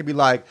 For me, I could be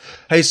like,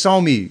 hey,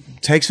 Somi,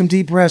 take some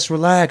deep breaths,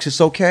 relax.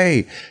 It's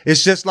okay.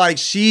 It's just like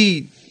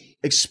she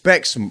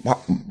expects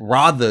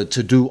Rather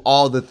to do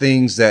all the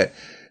things that,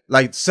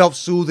 like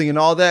self-soothing and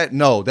all that.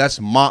 No,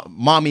 that's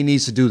mommy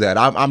needs to do that.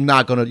 I'm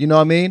not gonna, you know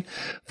what I mean?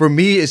 For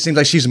me, it seems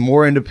like she's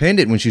more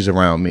independent when she's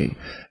around me.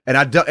 And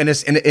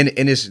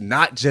it's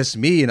not just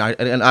me. And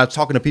I'm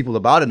talking to people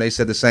about it, and they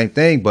said the same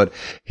thing. But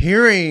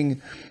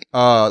hearing,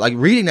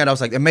 reading that, I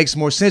was like, it makes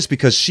more sense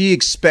because she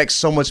expects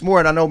so much more.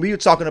 And I know we were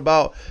talking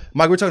about,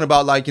 Mike, we're talking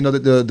about like,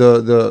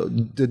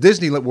 the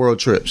Disney World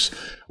trips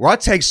where I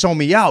take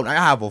Somi out and I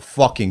have a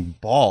fucking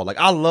ball. Like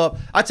I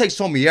take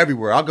Somi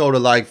everywhere. I go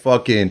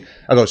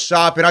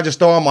shopping. I just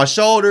throw on my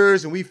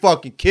shoulders and we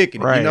fucking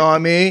kicking it. Right. You know what I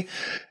mean?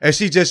 And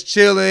she just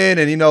chilling,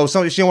 and she don't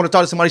want to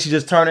talk to somebody. She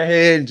just turn her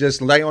head and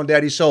just lay on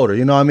daddy's shoulder.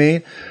 You know what I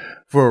mean?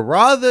 For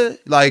Rather,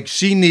 like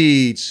she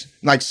needs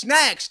like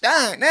snacks,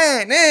 nah. You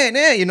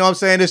know what I'm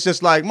saying? It's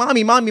just like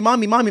mommy.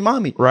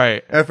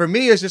 Right. And for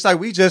me, it's just like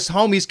we just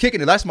homies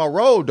kicking it. That's my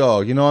road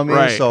dog. You know what I mean?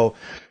 Right. So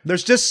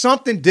there's just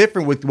something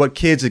different with what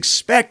kids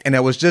expect, and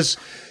that was just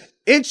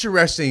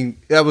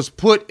interesting. That was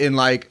put in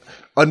like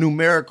a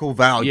numerical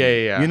value.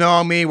 Yeah. You know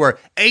what I mean? Where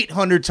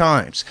 800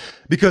 times.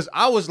 Because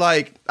I was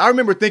like, I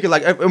remember thinking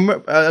like,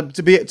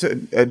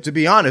 to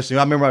be honest, I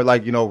remember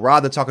like,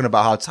 Rather talking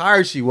about how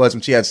tired she was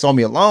when she had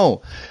Somi alone.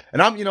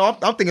 And I'm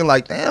thinking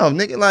like, damn,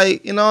 nigga,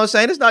 like, you know what I'm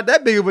saying? It's not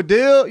that big of a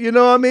deal. You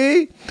know what I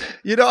mean?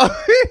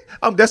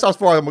 That's how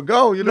far I'm gonna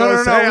go. You know what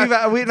I'm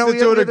saying? We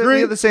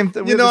have the same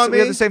thing. We have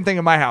the same thing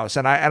in my house.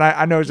 And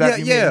I know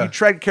exactly. Yeah. You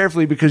tread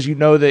carefully because you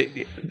know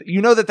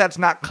that that's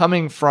not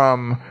coming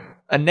from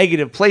a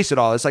negative place at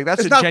all. It's like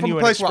that's a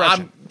genuine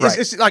expression.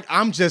 It's like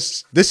I'm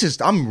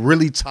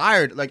really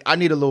tired. Like I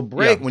need a little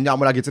break when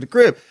I get to the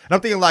crib. And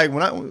I'm thinking like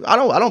I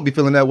don't be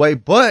feeling that way.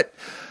 But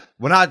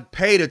when I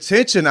paid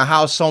attention to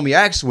how Somi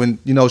acts when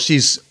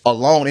she's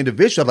alone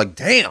individual, I'm like,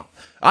 damn,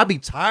 I'd be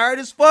tired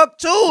as fuck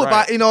too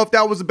if if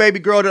that was a baby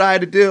girl that I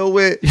had to deal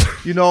with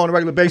on a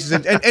regular basis.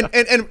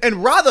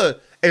 And Rather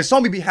and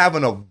Somi be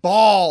having a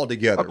ball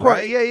together. Of course,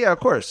 right? Yeah, of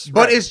course.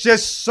 But it's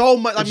just so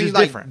much. I mean,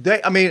 like different.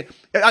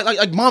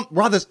 Like mom,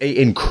 Rather's an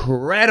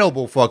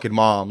incredible fucking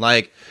mom.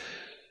 Like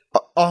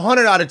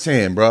 100 out of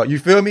 10, bro. You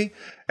feel me?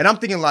 And I'm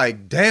thinking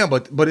like, damn,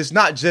 but it's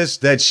not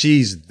just that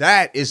she's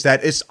that. It's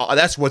that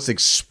that's what's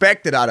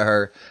expected out of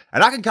her.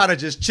 And I can kind of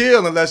just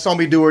chill and let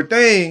Somi do her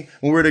thing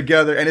when we're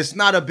together, and it's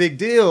not a big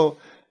deal.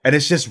 And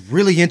it's just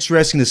really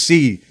interesting to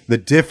see the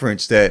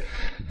difference that,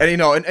 and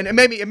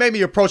it made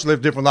me approach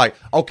life different. Like,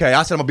 okay,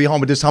 I said I'm gonna be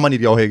home at this time. I need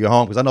to go ahead and get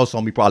home because I know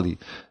Somi probably,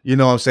 you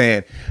know what I'm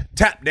saying,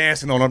 tap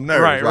dancing on them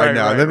nerves right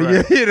now. Let me,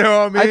 you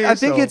know what I mean? I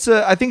think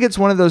it's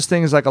one of those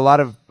things like a lot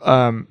of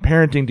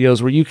parenting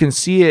deals where you can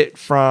see it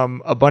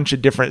from a bunch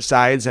of different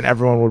sides and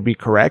everyone would be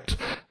correct.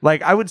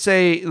 Like I would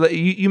say,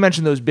 you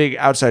mentioned those big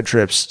outside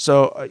trips.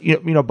 So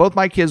both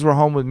my kids were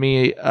home with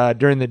me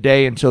during the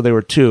day until they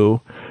were 2.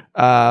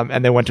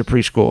 And they went to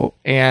preschool,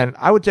 and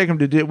I would take them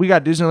to we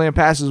got Disneyland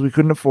passes we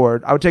couldn't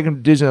afford. I would take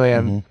them to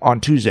Disneyland on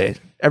Tuesday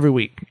every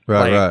week.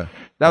 Right.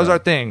 That was our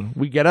thing.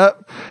 We get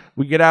up,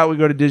 we get out, we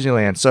go to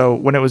Disneyland. So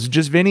when it was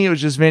just Vinny, it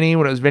was just Vinny.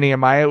 When it was Vinny and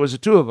Maya, it was the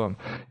two of them.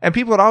 And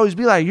people would always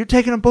be like, "You're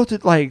taking them both to,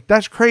 like,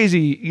 that's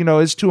crazy. You know,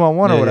 it's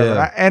 2-on-1 or whatever."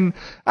 Yeah. And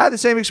I had the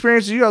same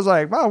experience as you. I was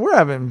like, "Wow, we're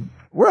having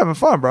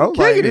fun, bro."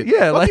 Like, Like,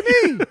 yeah, what like do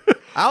you mean?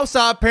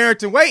 Outside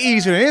parenting way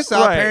easier than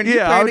inside Right, parenting. You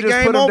yeah, I playing would the just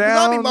game put 'em on down,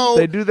 zombie mode.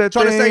 they do their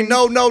trying to say thing.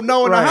 no in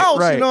the house.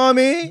 Right. You know what I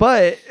mean?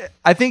 But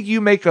I think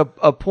you make a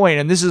point,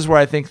 and this is where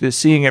I think the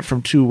seeing it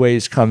from two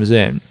ways comes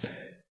in.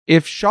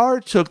 If Shar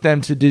took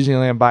them to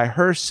Disneyland by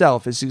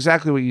herself, it's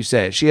exactly what you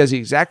said. She has the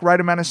exact right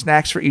amount of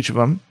snacks for each of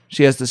them.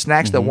 She has the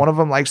snacks that one of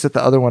them likes that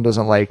the other one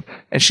doesn't like,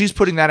 and she's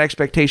putting that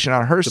expectation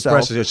on herself. The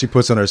pressure that she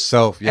puts on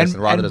herself, yes,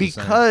 and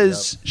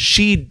because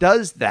she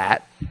does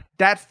that,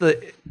 that's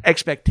the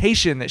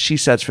expectation that she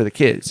sets for the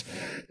kids.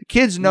 The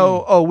kids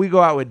know, oh, we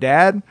go out with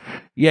dad.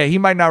 Yeah, he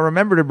might not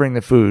remember to bring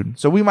the food,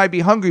 so we might be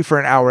hungry for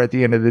an hour at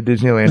the end of the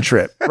Disneyland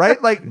trip,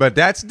 right? Like, but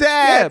that's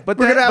dad. Yeah, but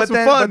we're then, gonna have but some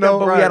then, fun, but then,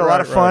 though. but we had a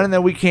lot of fun, and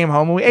then we came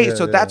home and we ate.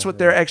 So that's what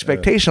their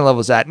expectation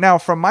level's at. Now,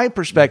 from my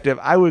perspective,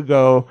 I would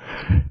go,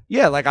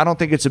 yeah, like I don't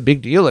think it's a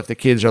big deal if the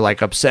kids are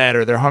like upset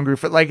or they're hungry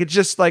for, like, it's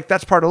just like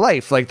that's part of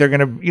life. Like they're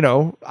gonna, you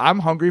know, I'm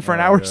hungry for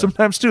an hour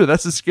sometimes too.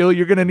 That's a skill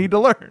you're gonna need to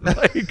learn.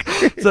 Like,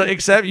 so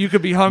except you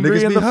could be hungry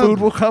Niggas and be the food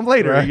will come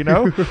later, you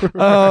know.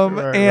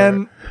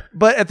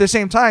 But at the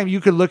same time,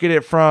 you could look at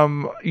it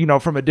from, you know,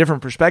 from a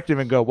different perspective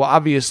and go, well,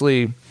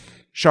 obviously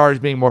Char's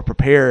being more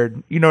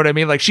prepared. You know what I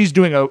mean? Like she's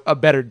doing a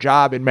better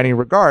job in many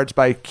regards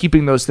by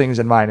keeping those things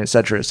in mind, et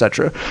cetera, et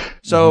cetera.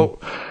 So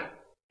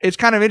it's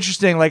kind of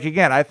interesting. Like,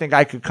 again, I think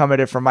I could come at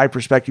it from my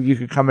perspective. You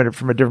could come at it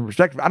from a different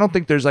perspective. I don't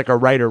think there's like a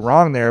right or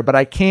wrong there, but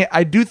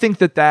I do think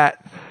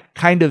that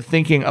kind of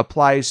thinking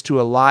applies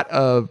to a lot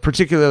of,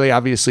 particularly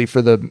obviously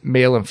for the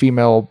male and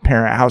female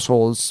parent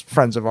households,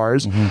 friends of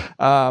ours.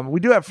 We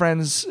do have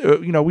friends,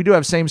 you know, we do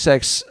have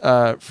same-sex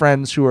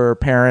friends who are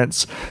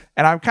parents.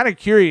 And I'm kind of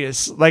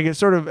curious, like it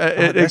sort of,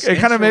 it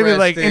kind of made me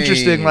like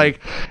interesting. Like,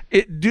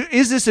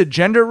 is this a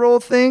gender role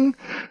thing,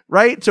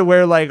 right? To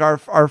where like our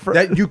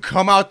that you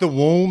come out the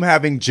womb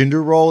having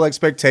gender role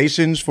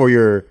expectations for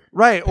your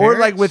right, parents? or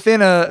like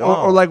within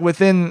or like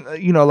within,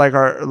 you know, like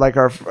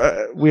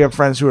our we have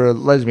friends who are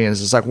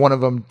lesbians. It's like one of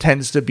them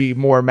tends to be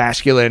more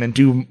masculine and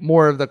do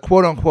more of the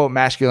quote unquote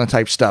masculine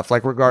type stuff,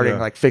 like regarding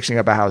like fixing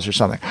up a house or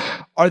something.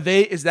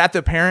 Is that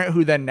the parent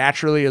who then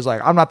naturally is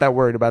like, I'm not that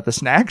worried about the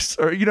snacks,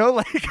 or you know,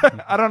 like.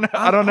 I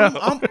don't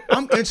know.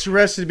 I'm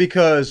interested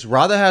because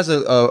Radha has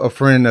a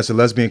friend that's a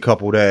lesbian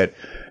couple that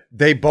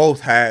they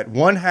both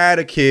one had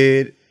a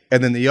kid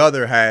and then the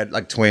other had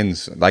like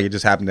twins. Like it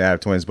just happened to have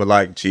twins, but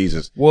like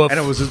Jesus. Woof. And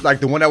it was just like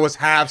the one that was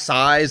half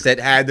size that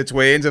had the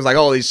twins. It was like,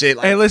 holy shit.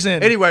 Like, hey,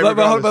 listen. Anyway,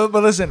 but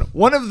listen,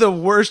 one of the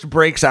worst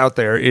breaks out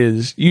there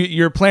is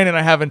you're planning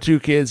on having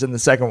two kids and the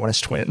second one is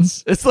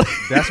twins. It's like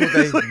that's what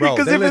they, bro.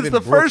 Because if it's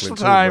the Brooklyn first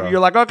time, you're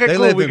like, okay,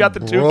 cool, we got the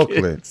two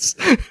kids.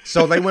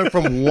 So they went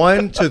from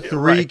 1 to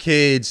 3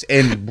 kids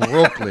in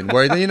Brooklyn,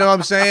 where you know what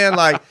I'm saying?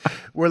 Like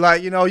we're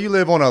like, you know, you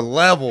live on a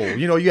level.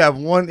 You know, you have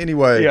one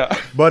anyway. Yeah.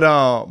 But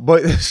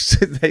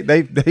they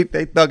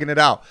thugging it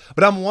out.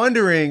 But I'm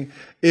wondering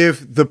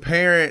if the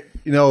parent,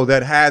 you know,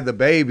 that had the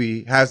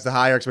baby has the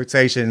higher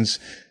expectations,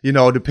 you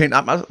know,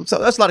 so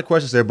that's a lot of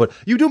questions there, but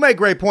you do make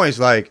great points.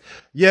 Like,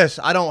 yes,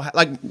 I don't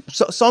like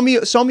some of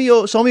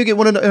you get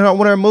one of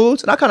her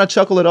moods and I kind of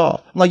chuckle it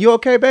off. I'm like, you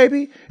okay,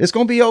 baby? It's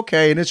going to be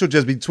okay. And then she'll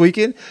just be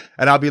tweaking.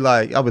 And I'll be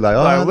like, oh,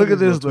 look at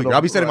this.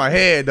 I'll be saying in my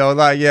head though,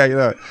 like, yeah, you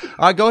know,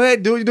 all right, go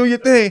ahead, do your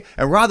thing.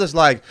 And Radha's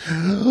like,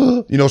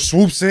 you know,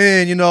 swoops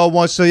in, you know,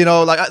 wants to, you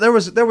know, like there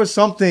was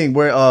something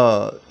where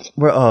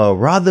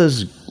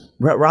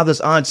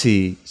Radha's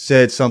auntie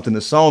said something to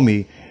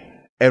Somi,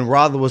 and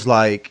Radha was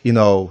like, you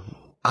know,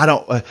 I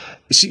don't.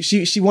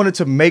 She wanted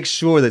to make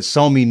sure that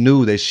Somi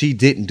knew that she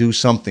didn't do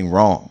something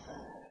wrong.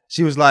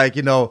 She was like,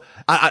 you know,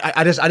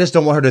 I just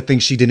don't want her to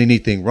think she did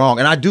anything wrong,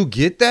 and I do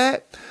get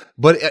that,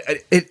 but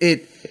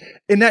it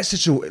in that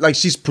situation, like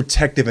she's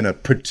protective in a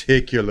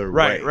particular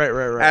way,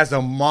 right. As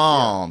a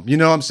mom, you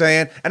know what I'm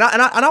saying, and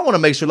I want to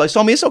make sure, like,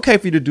 Somi, it's okay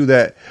for you to do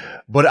that,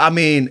 but I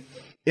mean.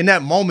 In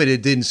that moment,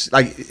 it didn't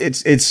like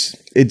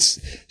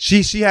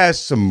she has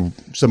some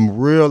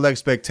real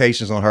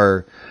expectations on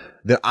her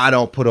that I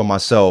don't put on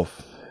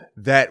myself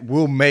that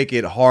will make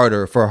it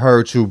harder for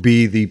her to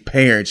be the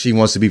parent she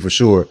wants to be for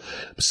sure.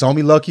 But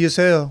Somi lucky as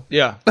hell.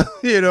 Yeah.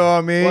 You know what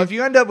I mean? Well, if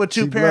you end up with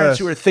two parents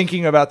who are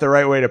thinking about the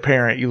right way to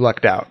parent, you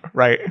lucked out,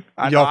 right?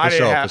 For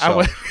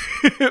sure.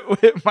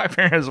 My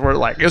parents were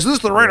like, is this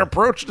the right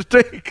approach to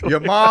take? Your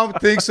mom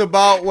thinks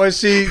about what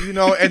she, you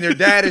know, and your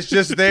dad is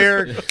just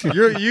there. You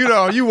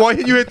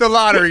hit the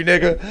lottery,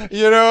 nigga.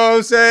 You know what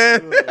I'm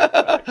saying?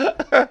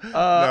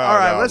 All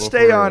right, let's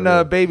stay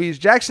on babies.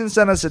 Jackson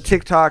sent us a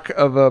TikTok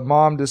of a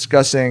mom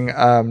discussing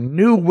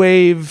new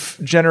wave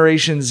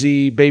Generation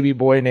Z baby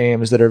boy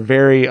names that are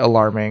very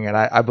alarming. And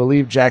I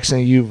believe, Jackson,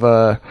 you've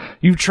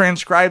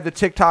transcribed the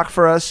TikTok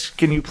for us.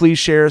 Can you please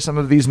share some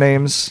of these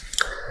names?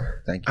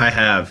 Thank you. I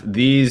have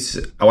these.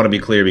 I want to be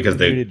clear because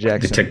the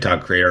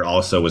TikTok creator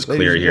also was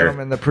clear here.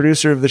 Gentlemen, the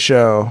producer of the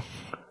show,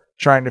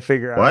 trying to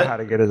figure out how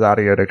to get his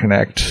audio to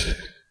connect.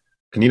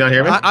 Can you not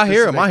hear me? I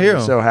hear him. I hear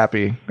him. So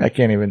happy. I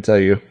can't even tell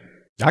you.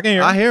 I can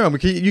hear him. I hear him. I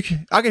can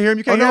hear him.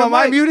 You can't hear him. Am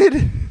I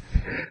muted?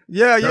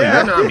 Yeah.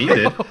 You're not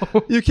muted.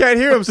 You can't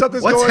hear him.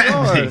 Something's What's going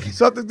happening? on.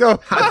 Something's going.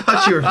 I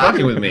thought you were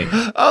fucking with me.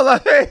 I was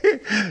like,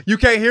 hey, you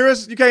can't hear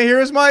us? You can't hear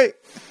us, Mike?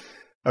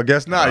 I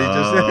guess not. He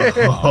just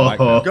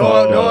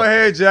go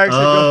ahead, Jackson.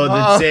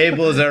 The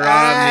tables are on the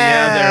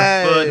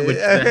other foot, which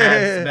the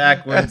hat's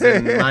backwards,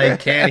 and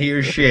Mike can't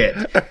hear shit.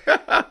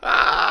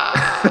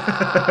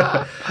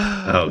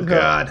 Oh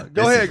God!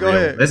 Go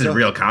ahead. This is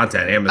real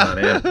content. Amazon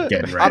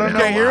getting right now.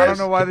 I don't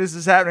know why this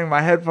is happening.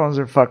 My headphones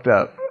are fucked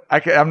up.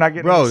 I'm not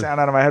getting any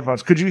sound out of my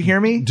headphones. Could you hear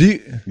me?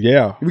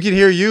 Yeah, we can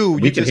hear you.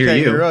 You just can't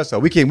hear us. So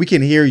we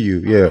can hear you.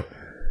 Yeah.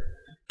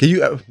 Can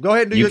you go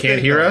ahead and do your thing? You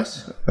can't hear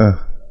us?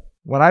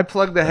 When I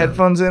plug the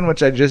headphones in,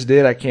 which I just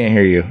did, I can't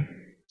hear you.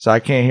 So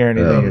I can't hear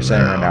anything you're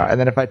saying right now. And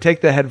then if I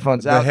take the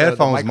headphones out, the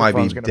headphones might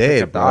be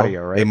dead, bro.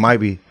 Audio, right? It might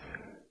be.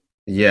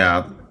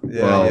 Yeah.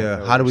 Well,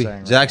 yeah. How do we,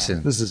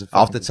 Jackson? This is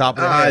off the top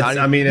of the head.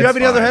 You have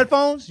any other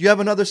headphones? You have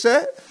another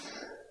set?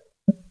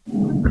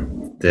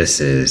 This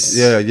is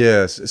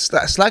yeah.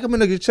 Slack them in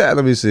the chat.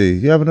 Let me see.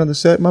 You have another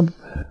set,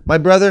 my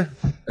brother?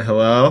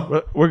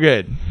 Hello. We're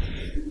good.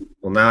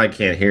 Well, now I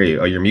can't hear you.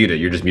 Oh, you're muted.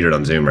 You're just muted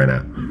on Zoom right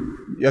now.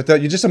 You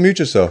just unmute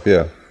yourself.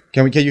 Yeah.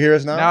 Can you hear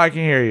us now? Now I can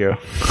hear you.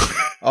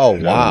 Oh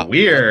wow.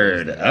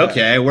 Weird.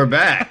 Okay, we're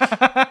back.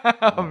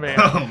 Oh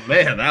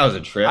man, that was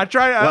a trip. I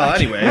tried. Well,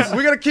 anyways,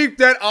 we're gonna keep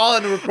that all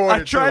in the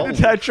recording. I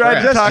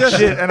tried to talk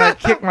shit, and I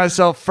kicked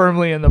myself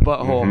firmly in the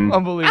butthole. Mm-hmm.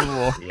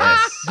 Unbelievable.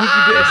 Yes.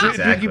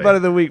 Dookie Butt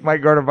of the Week,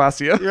 Mike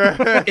Gardavasio.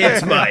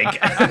 It's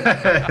Mike.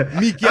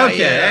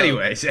 Okay.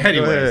 Anyways,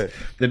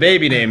 the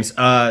baby names.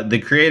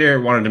 The creator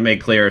wanted to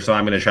make clear, so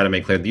I'm going to try to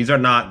make clear. These are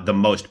not the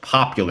most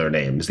popular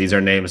names. These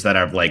are names that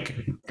have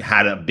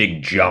had a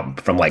big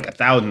jump from a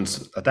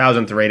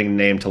thousandth rating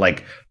name to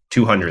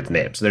 200th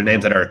names. So they're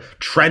names that are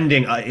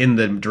trending in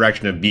the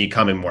direction of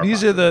becoming more.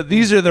 These are the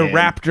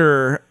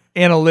Raptor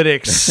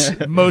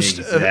Analytics most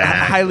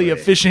highly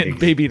efficient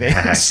baby names.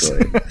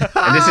 Exactly.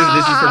 And this is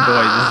for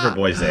boys. This is for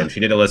boys' names. She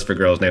did a list for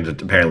girls' names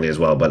apparently as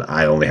well, but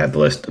I only have the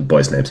list of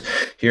boys' names.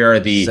 Here are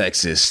the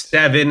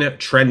 7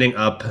 trending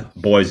up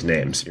boys'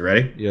 names. You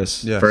ready?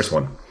 Yes. First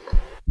one.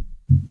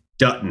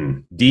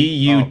 Dutton.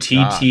 Dutton.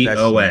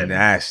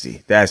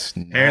 Nasty. That's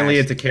nasty. Apparently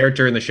it's a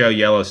character in the show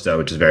Yellowstone,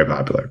 which is very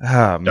popular.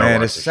 Oh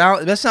man,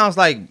 that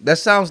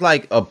sounds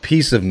like a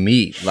piece of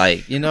meat.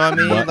 You know what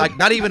I mean?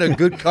 Not even a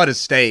good cut of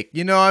steak.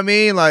 You know what I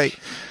mean?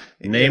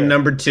 Name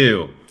number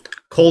 2.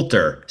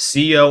 Coulter.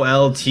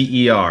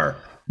 Colter.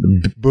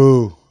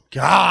 Boo.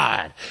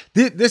 God.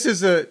 This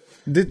is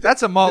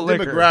that's a malt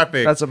liquor.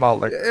 Demographic. That's a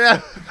malt liquor. Yeah,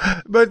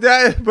 but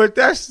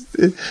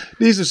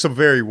these are some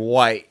very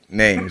white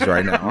names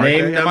right now.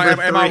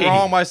 Am I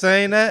wrong by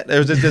saying that?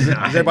 Or does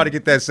everybody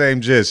get that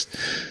same gist?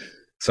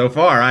 So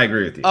far, I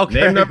agree with you.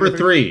 Okay. Name number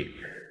 3.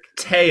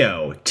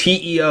 Teo.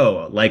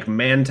 Teo, like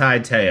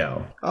Manti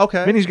Teo.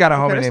 Okay. Vinny's got a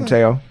homie named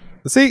Teo.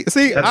 See, that's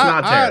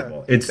not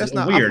terrible. It's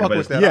weird,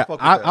 but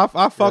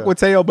I fuck with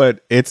Teo, but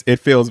it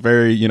feels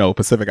very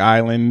Pacific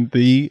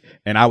Island-y,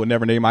 and I would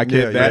never name my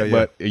kid that.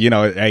 But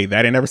hey,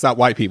 that ain't never stopped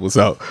white people.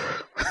 So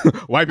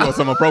white people are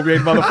some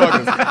appropriated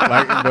motherfuckers.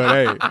 But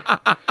hey,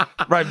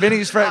 right?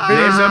 Vinny's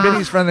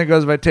friend that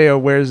goes by Teo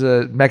wears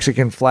a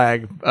Mexican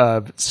flag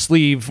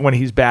sleeve when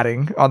he's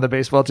batting on the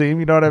baseball team.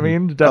 You know what I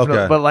mean? Definitely.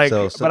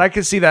 Okay. But I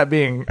could see that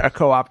being a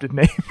co-opted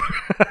name.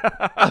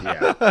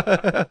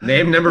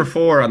 Name number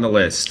 4 on the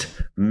list.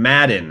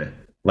 Madden,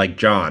 like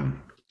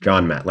John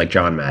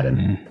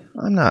Madden.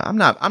 I'm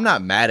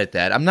not mad at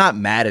that. I'm not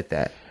mad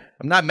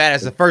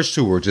as the first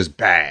 2 were just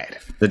bad.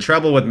 The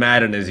trouble with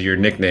Madden is your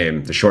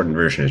nickname, the shortened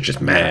version, is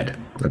just Mad.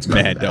 That's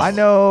Mad Dog. I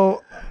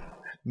know.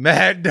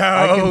 Mad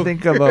Dog. I can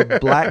think of a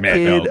black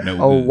kid,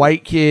 a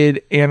white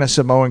kid, and a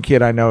Samoan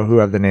kid I know who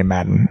have the name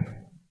Madden.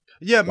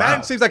 Yeah,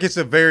 Madden seems like it's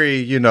a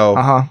very,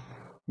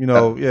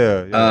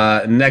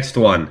 next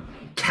one.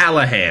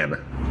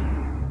 Callahan.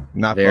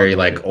 Not very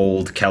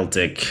old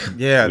Celtic.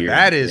 Yeah, weird.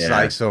 That is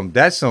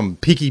that's some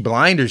Peaky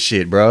Blinders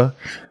shit, bro.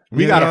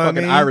 We got a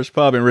fucking Irish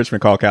pub in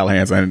Richmond called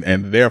Callahan's,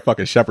 and their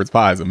fucking shepherd's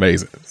pie is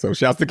amazing. So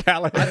shouts to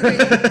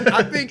Callahan.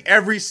 I think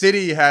every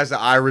city has an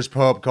Irish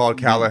pub called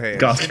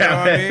Callahan's.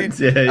 Callahan's.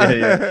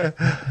 Yeah.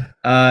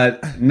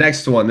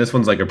 Next one. This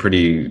one's I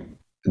feel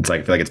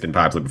like it's been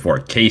popular before.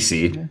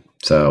 Casey.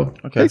 So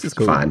Casey's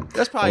cool. Fine.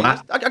 That's probably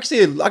I can see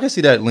it. I can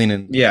see that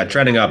leaning. Yeah,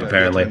 trending up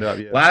apparently.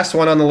 Last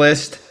one on the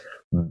list.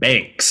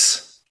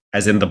 Banks,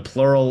 as in the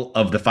plural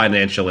of the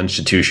financial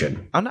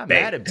institution. I'm not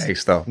mad at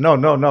Banks, though.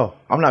 No.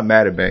 I'm not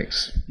mad at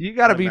Banks. You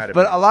got to be,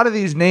 but a lot of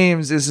these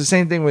names is the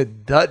same thing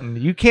with Dutton.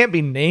 You can't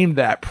be named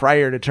that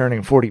prior to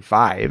turning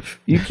 45.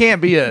 You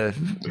can't be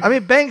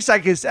Banks. I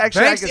actually feel like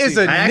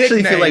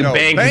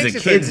Banks is a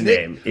kid's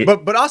name.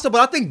 But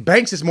I think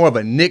Banks is more of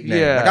a nickname.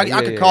 Yeah,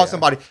 I could call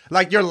somebody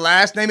your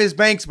last name is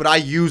Banks, but I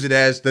use it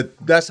as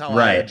that's how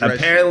I address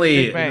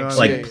apparently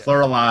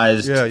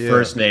pluralized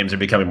first names are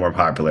becoming more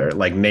popular.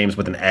 Like names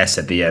with an S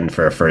at the end end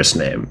for a first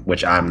name,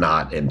 which I'm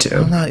not into.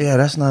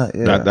 That's not.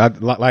 Yeah.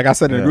 That, like I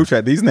said in the group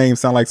chat, these names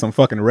sound like some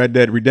fucking Red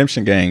Dead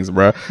Redemption gangs,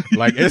 bro.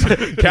 Like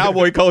it's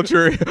cowboy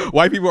culture.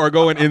 White people are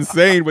going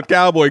insane with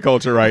cowboy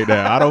culture right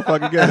now. I don't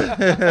fucking get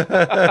it.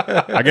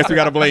 I guess we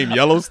got to blame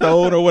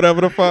Yellowstone or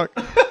whatever the fuck.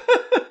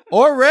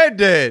 Or Red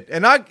Dead.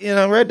 And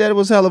Red Dead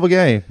was a hell of a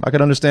game. I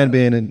could understand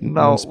being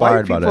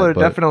inspired by that. People are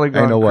definitely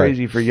going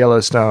crazy for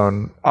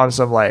Yellowstone on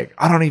some like,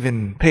 I don't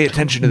even pay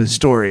attention to the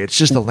story. It's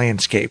just a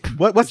landscape.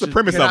 What's the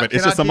premise of it?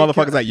 It's just some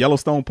motherfuckers at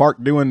Yellowstone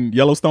Park doing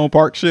Yellowstone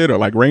Park shit or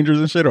like rangers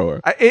and shit or?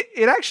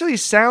 It actually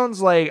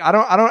sounds like, I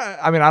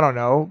don't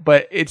know,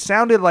 but it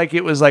sounded like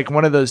it was like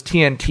one of those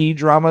TNT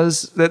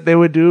dramas that they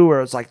would do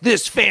where it's like,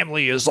 this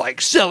family is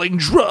like selling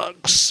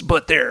drugs,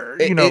 but they're,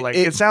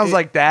 it sounds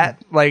like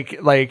that. Like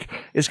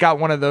it's got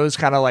one of those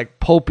kind of like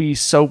pulpy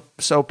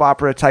soap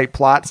opera type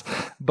plots,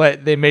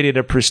 but they made it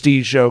a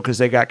prestige show because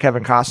they got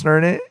Kevin Costner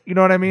in it. You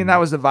know what I mean? That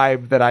was the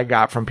vibe that I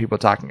got from people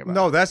talking about.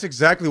 No, that's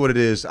exactly what it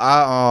is.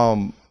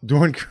 I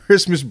during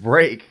Christmas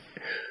break,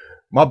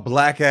 my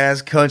black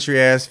ass country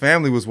ass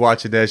family was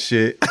watching that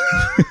shit.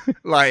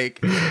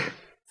 Like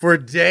for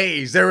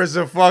days. There was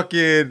a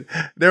marathon.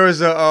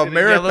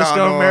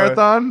 Yellowstone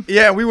marathon?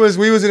 Yeah, we was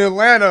in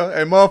Atlanta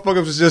and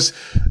motherfuckers was just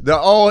the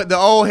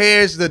old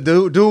heads, the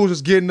dudes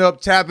was getting up,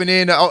 tapping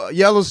in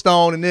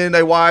Yellowstone, and then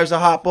their wives would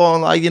hop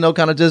on, like,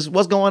 kind of just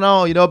what's going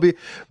on,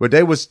 but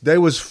they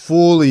was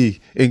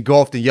fully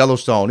engulfed in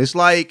Yellowstone.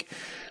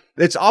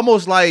 It's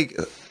almost like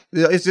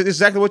it's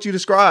exactly what you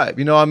described,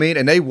 you know what I mean?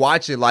 And they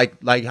watch it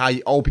like how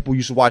old people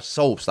used to watch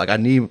soaps. Like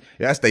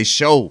that's their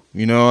show,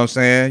 you know what I'm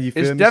saying? You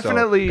feel it's me?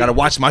 Definitely gotta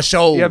watch my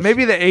shows. Yeah,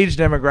 maybe the age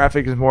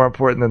demographic is more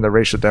important than the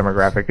racial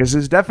demographic. Because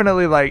it's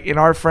definitely like in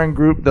our friend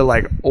group, the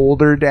like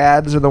older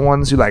dads are the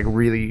ones who like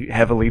really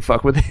heavily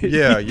fuck with it.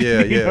 Yeah.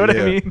 You know what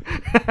I mean?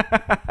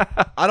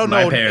 I don't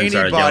My know parents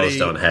anybody. are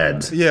Yellowstone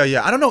heads.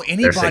 Yeah. I don't know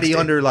anybody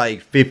under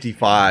like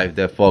 55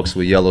 that fucks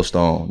with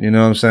Yellowstone. You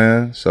know what I'm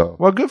saying? So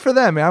well, good for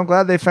them, man. I'm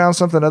glad they found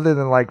something other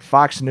than like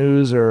Fox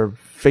News or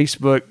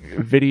Facebook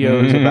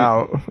videos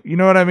about, you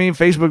know what I mean?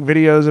 Facebook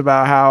videos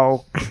about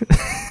how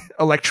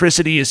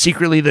electricity is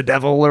secretly the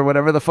devil or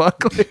whatever the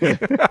fuck.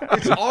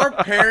 It's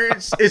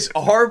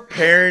our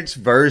parents'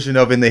 version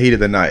of In the Heat of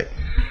the Night.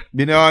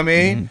 You know what I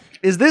mean? Mm-hmm.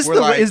 Is this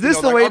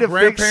the way to fix?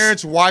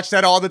 Grandparents watch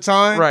that all the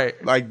time, right?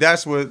 Like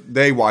that's what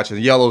they watch in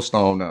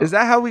Yellowstone now. Is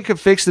that how we could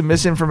fix the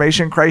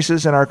misinformation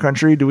crisis in our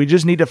country? Do we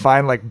just need to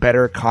find like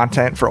better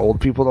content for old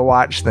people to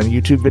watch than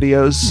YouTube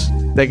videos?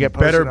 They get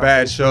posted better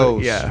bad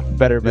shows. Yeah,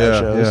 better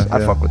bad shows.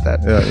 I fuck with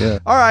that. Yeah.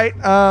 All right,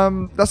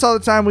 that's all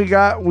the time we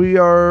got. We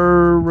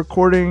are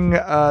recording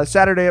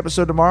Saturday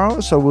episode tomorrow,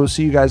 so we'll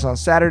see you guys on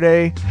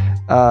Saturday.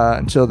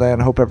 Until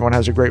then, hope everyone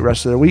has a great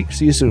rest of their week.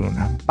 See you soon.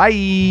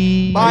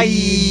 Bye. Bye.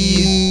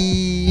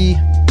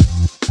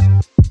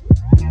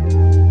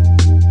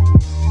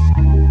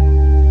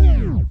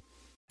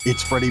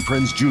 It's Freddie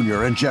Prinze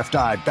Jr. and Jeff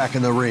Dye back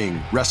in the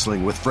ring.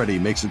 Wrestling with Freddie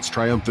makes its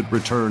triumphant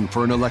return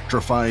for an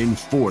electrifying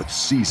 4th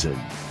season.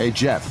 Hey,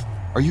 Jeff,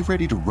 are you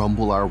ready to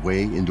rumble our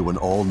way into an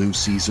all-new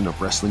season of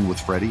Wrestling with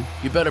Freddie?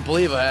 You better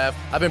believe I have.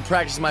 I've been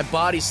practicing my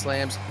body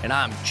slams, and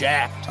I'm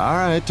jacked. All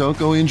right, don't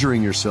go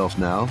injuring yourself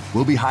now.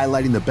 We'll be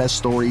highlighting the best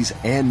stories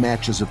and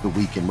matches of the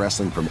week in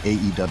wrestling from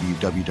AEW,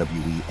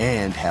 WWE,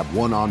 and have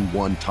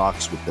one-on-one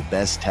talks with the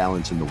best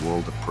talents in the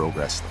world of pro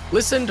wrestling.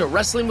 Listen to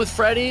Wrestling with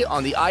Freddie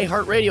on the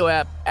iHeartRadio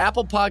app,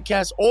 Apple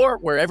Podcasts, or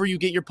wherever you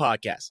get your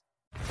podcasts.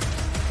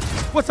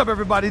 What's up,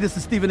 everybody? This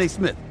is Stephen A.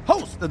 Smith,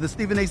 host of the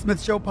Stephen A.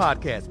 Smith Show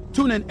podcast.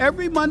 Tune in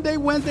every Monday,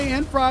 Wednesday,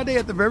 and Friday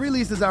at the very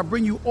least as I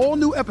bring you all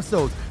new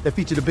episodes that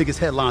feature the biggest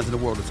headlines in the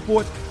world of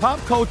sports, pop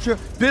culture,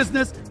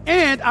 business,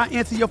 and I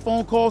answer your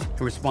phone calls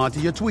and respond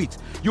to your tweets.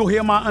 You'll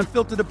hear my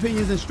unfiltered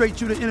opinions and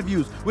straight-shooter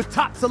interviews with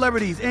top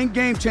celebrities and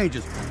game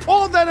changers.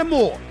 All that and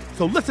more.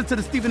 So listen to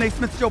the Stephen A.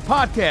 Smith Show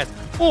podcast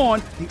on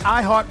the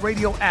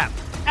iHeartRadio app,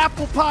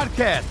 Apple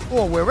Podcasts,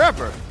 or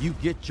wherever you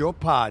get your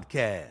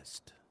podcast.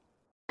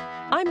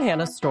 I'm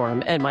Hannah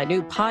Storm, and my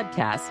new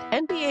podcast,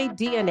 NBA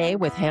DNA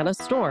with Hannah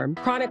Storm,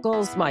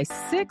 chronicles my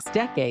 6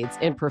 decades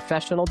in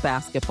professional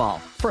basketball.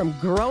 From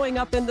growing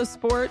up in the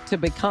sport to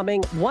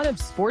becoming one of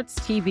sports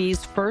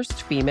TV's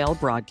first female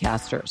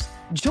broadcasters.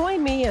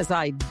 Join me as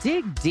I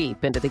dig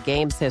deep into the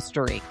game's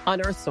history,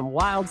 unearth some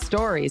wild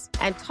stories,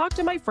 and talk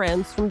to my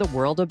friends from the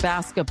world of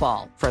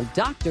basketball, from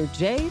Dr.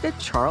 J to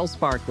Charles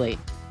Barkley.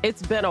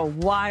 It's been a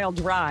wild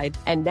ride,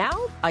 and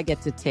now I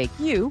get to take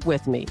you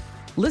with me.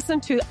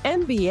 Listen to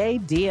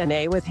NBA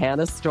DNA with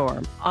Hannah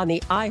Storm on the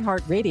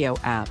iHeartRadio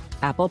app,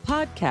 Apple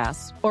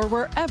Podcasts, or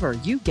wherever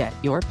you get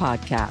your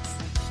podcasts.